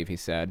 I believe he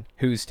said,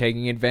 who's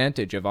taking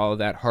advantage of all of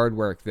that hard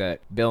work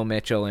that Bill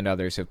Mitchell and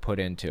others have put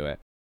into it.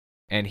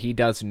 And he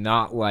does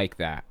not like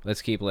that.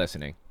 Let's keep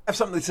listening. I have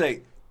something to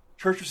say.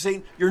 Church of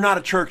Satan, you're not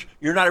a church.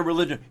 You're not a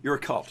religion. You're a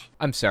cult.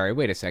 I'm sorry,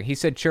 wait a sec. He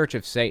said Church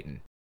of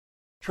Satan.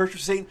 Church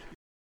of Satan?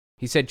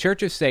 He said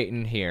Church of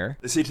Satan here.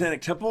 The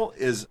Satanic Temple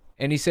is...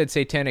 And he said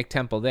Satanic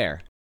Temple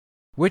there.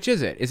 Which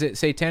is it? Is it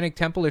Satanic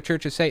Temple or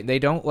Church of Satan? They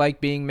don't like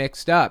being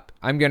mixed up.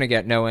 I'm going to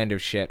get no end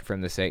of shit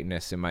from the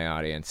Satanists in my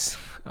audience.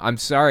 I'm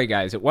sorry,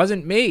 guys. It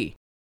wasn't me.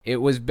 It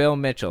was Bill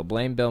Mitchell.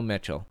 Blame Bill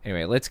Mitchell.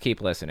 Anyway, let's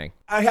keep listening.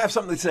 I have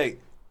something to say.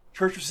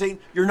 Church of Satan,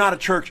 you're not a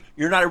church.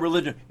 You're not a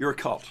religion. You're a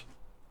cult.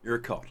 You're a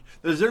cult.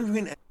 There's a difference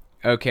between...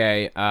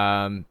 Okay,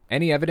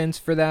 any evidence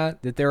for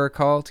that they're a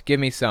cult?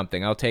 Give me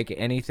something. I'll take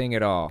anything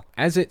at all.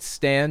 As it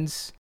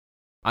stands,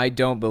 I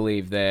don't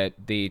believe that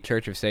the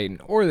Church of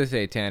Satan or the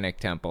Satanic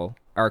Temple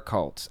are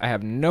cults. I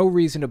have no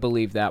reason to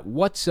believe that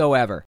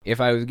whatsoever. If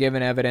I was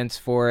given evidence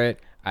for it,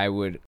 I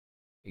would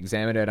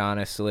examine it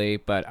honestly,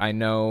 but I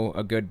know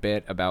a good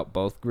bit about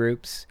both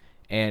groups,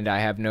 and I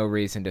have no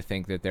reason to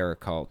think that they're a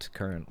cult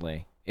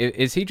currently.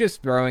 Is he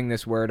just throwing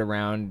this word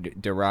around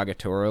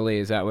derogatorily?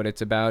 Is that what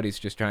it's about? He's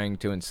just trying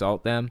to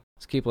insult them?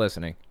 Let's keep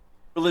listening.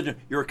 Religion,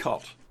 you're a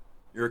cult.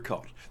 You're a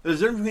cult.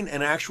 There's a difference between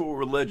an actual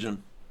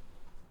religion,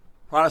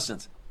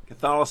 Protestants,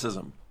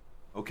 Catholicism,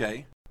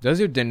 okay?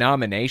 Those are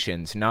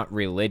denominations, not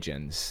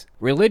religions.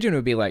 Religion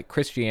would be like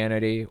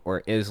Christianity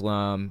or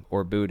Islam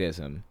or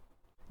Buddhism.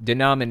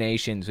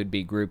 Denominations would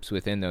be groups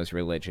within those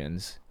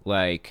religions,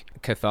 like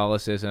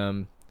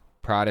Catholicism,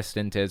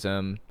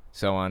 Protestantism,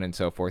 so on and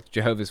so forth.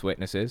 Jehovah's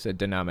Witnesses, a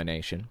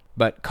denomination.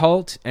 But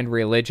cult and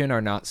religion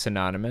are not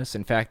synonymous.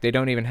 In fact, they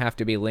don't even have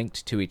to be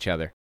linked to each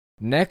other.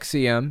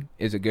 NXIVM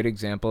is a good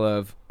example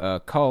of a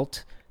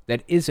cult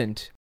that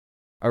isn't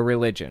a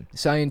religion.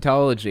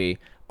 Scientology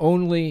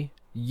only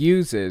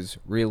uses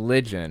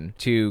religion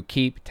to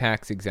keep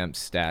tax-exempt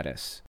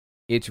status.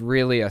 It's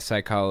really a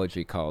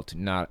psychology cult,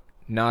 not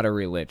a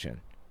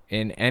religion,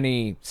 in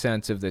any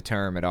sense of the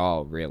term at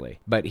all, really.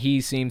 But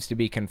he seems to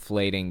be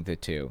conflating the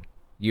two.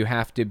 You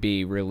have to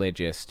be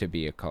religious to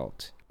be a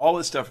cult. All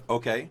this stuff,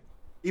 okay.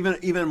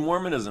 Even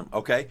Mormonism,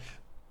 okay.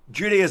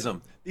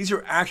 Judaism, these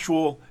are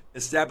actual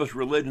established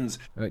religions.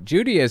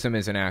 Judaism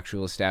is an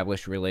actual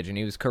established religion.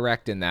 He was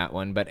correct in that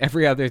one, but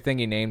every other thing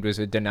he named was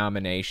a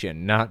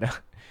denomination, not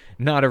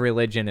a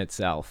religion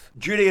itself.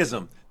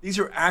 Judaism, these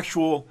are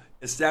actual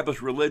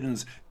established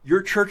religions.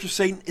 Your Church of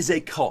Satan is a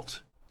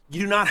cult.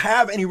 You do not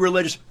have any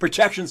religious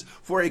protections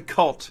for a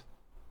cult,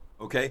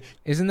 okay?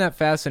 Isn't that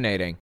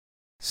fascinating?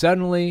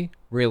 Suddenly,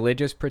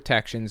 religious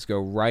protections go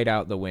right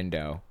out the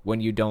window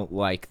when you don't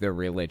like the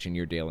religion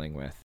you're dealing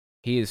with.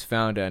 He has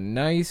found a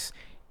nice,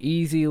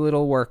 easy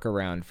little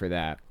workaround for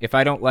that. If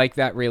I don't like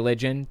that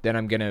religion, then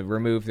I'm going to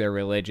remove their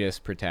religious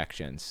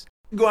protections.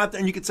 Go out there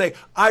and you could say,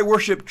 I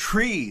worship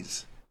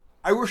trees.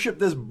 I worship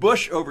this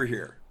bush over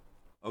here,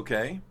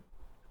 okay?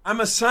 I'm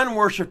a sun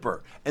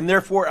worshiper, and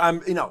therefore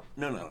I'm, no.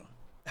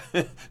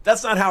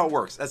 That's not how it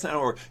works. That's not how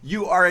it works.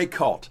 You are a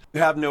cult. You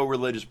have no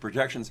religious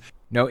protections.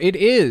 No, it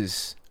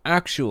is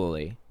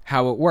actually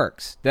how it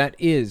works. That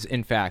is,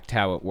 in fact,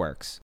 how it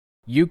works.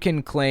 You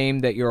can claim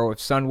that you're a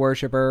sun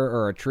worshiper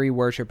or a tree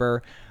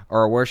worshiper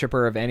or a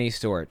worshiper of any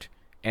sort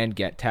and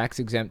get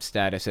tax-exempt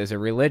status as a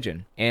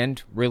religion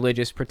and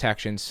religious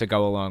protections to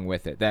go along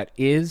with it. That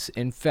is,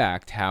 in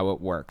fact, how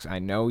it works. I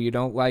know you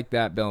don't like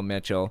that, Bill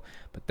Mitchell,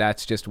 but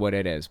that's just what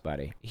it is,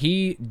 buddy.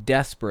 He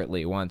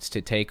desperately wants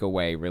to take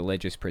away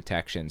religious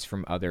protections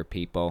from other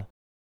people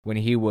when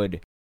he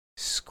would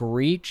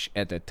screech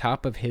at the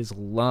top of his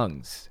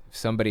lungs if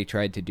somebody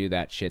tried to do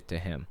that shit to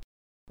him.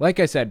 Like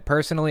I said,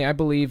 personally, I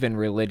believe in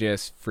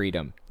religious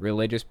freedom,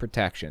 religious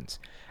protections.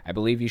 I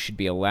believe you should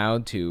be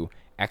allowed to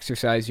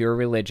exercise your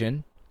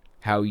religion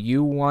how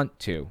you want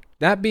to.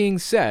 That being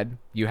said,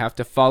 you have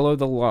to follow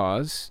the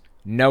laws,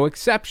 no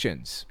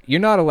exceptions. You're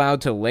not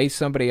allowed to lay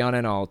somebody on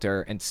an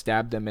altar and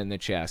stab them in the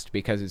chest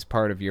because it's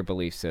part of your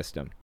belief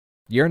system.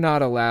 You're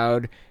not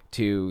allowed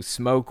to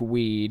smoke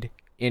weed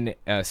in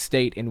a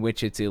state in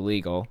which it's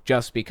illegal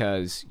just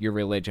because your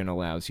religion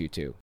allows you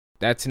to.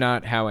 That's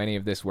not how any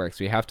of this works.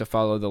 We have to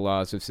follow the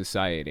laws of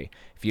society.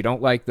 If you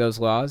don't like those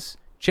laws,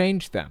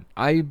 change them.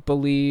 I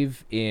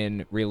believe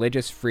in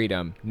religious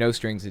freedom, no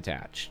strings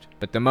attached.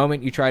 But the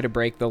moment you try to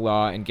break the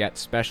law and get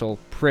special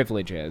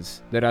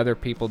privileges that other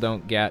people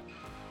don't get,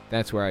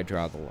 that's where I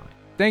draw the line.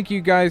 Thank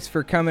you guys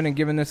for coming and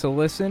giving this a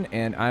listen,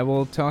 and I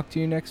will talk to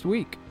you next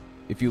week.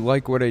 If you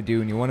like what I do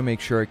and you want to make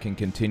sure I can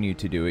continue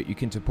to do it, you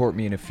can support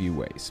me in a few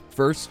ways.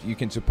 First, you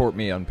can support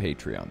me on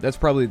Patreon. That's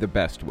probably the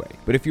best way.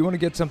 But if you want to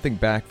get something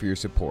back for your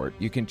support,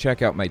 you can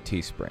check out my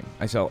Teespring.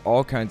 I sell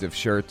all kinds of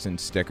shirts and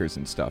stickers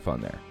and stuff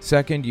on there.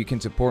 Second, you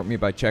can support me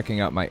by checking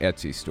out my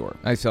Etsy store.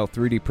 I sell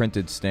 3D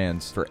printed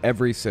stands for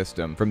every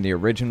system, from the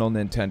original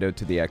Nintendo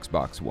to the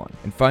Xbox One.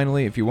 And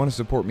finally, if you want to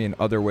support me in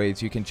other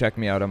ways, you can check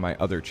me out on my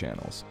other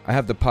channels. I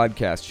have the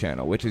podcast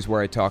channel, which is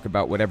where I talk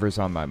about whatever's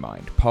on my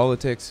mind.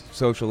 Politics,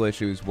 social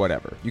issues,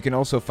 whatever. You can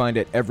also find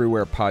it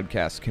everywhere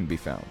podcasts can be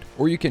found.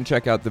 Or you can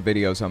check out the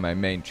videos on my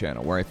main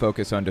channel where I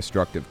focus on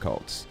destructive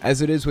cults.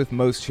 As it is with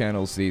most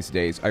channels these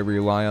days, I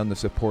rely on the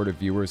support of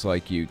viewers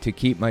like you to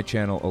keep my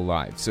channel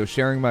alive, so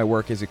sharing my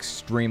work is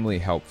extremely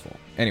helpful.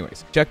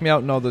 Anyways, check me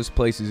out in all those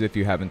places if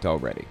you haven't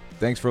already.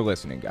 Thanks for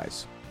listening,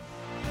 guys.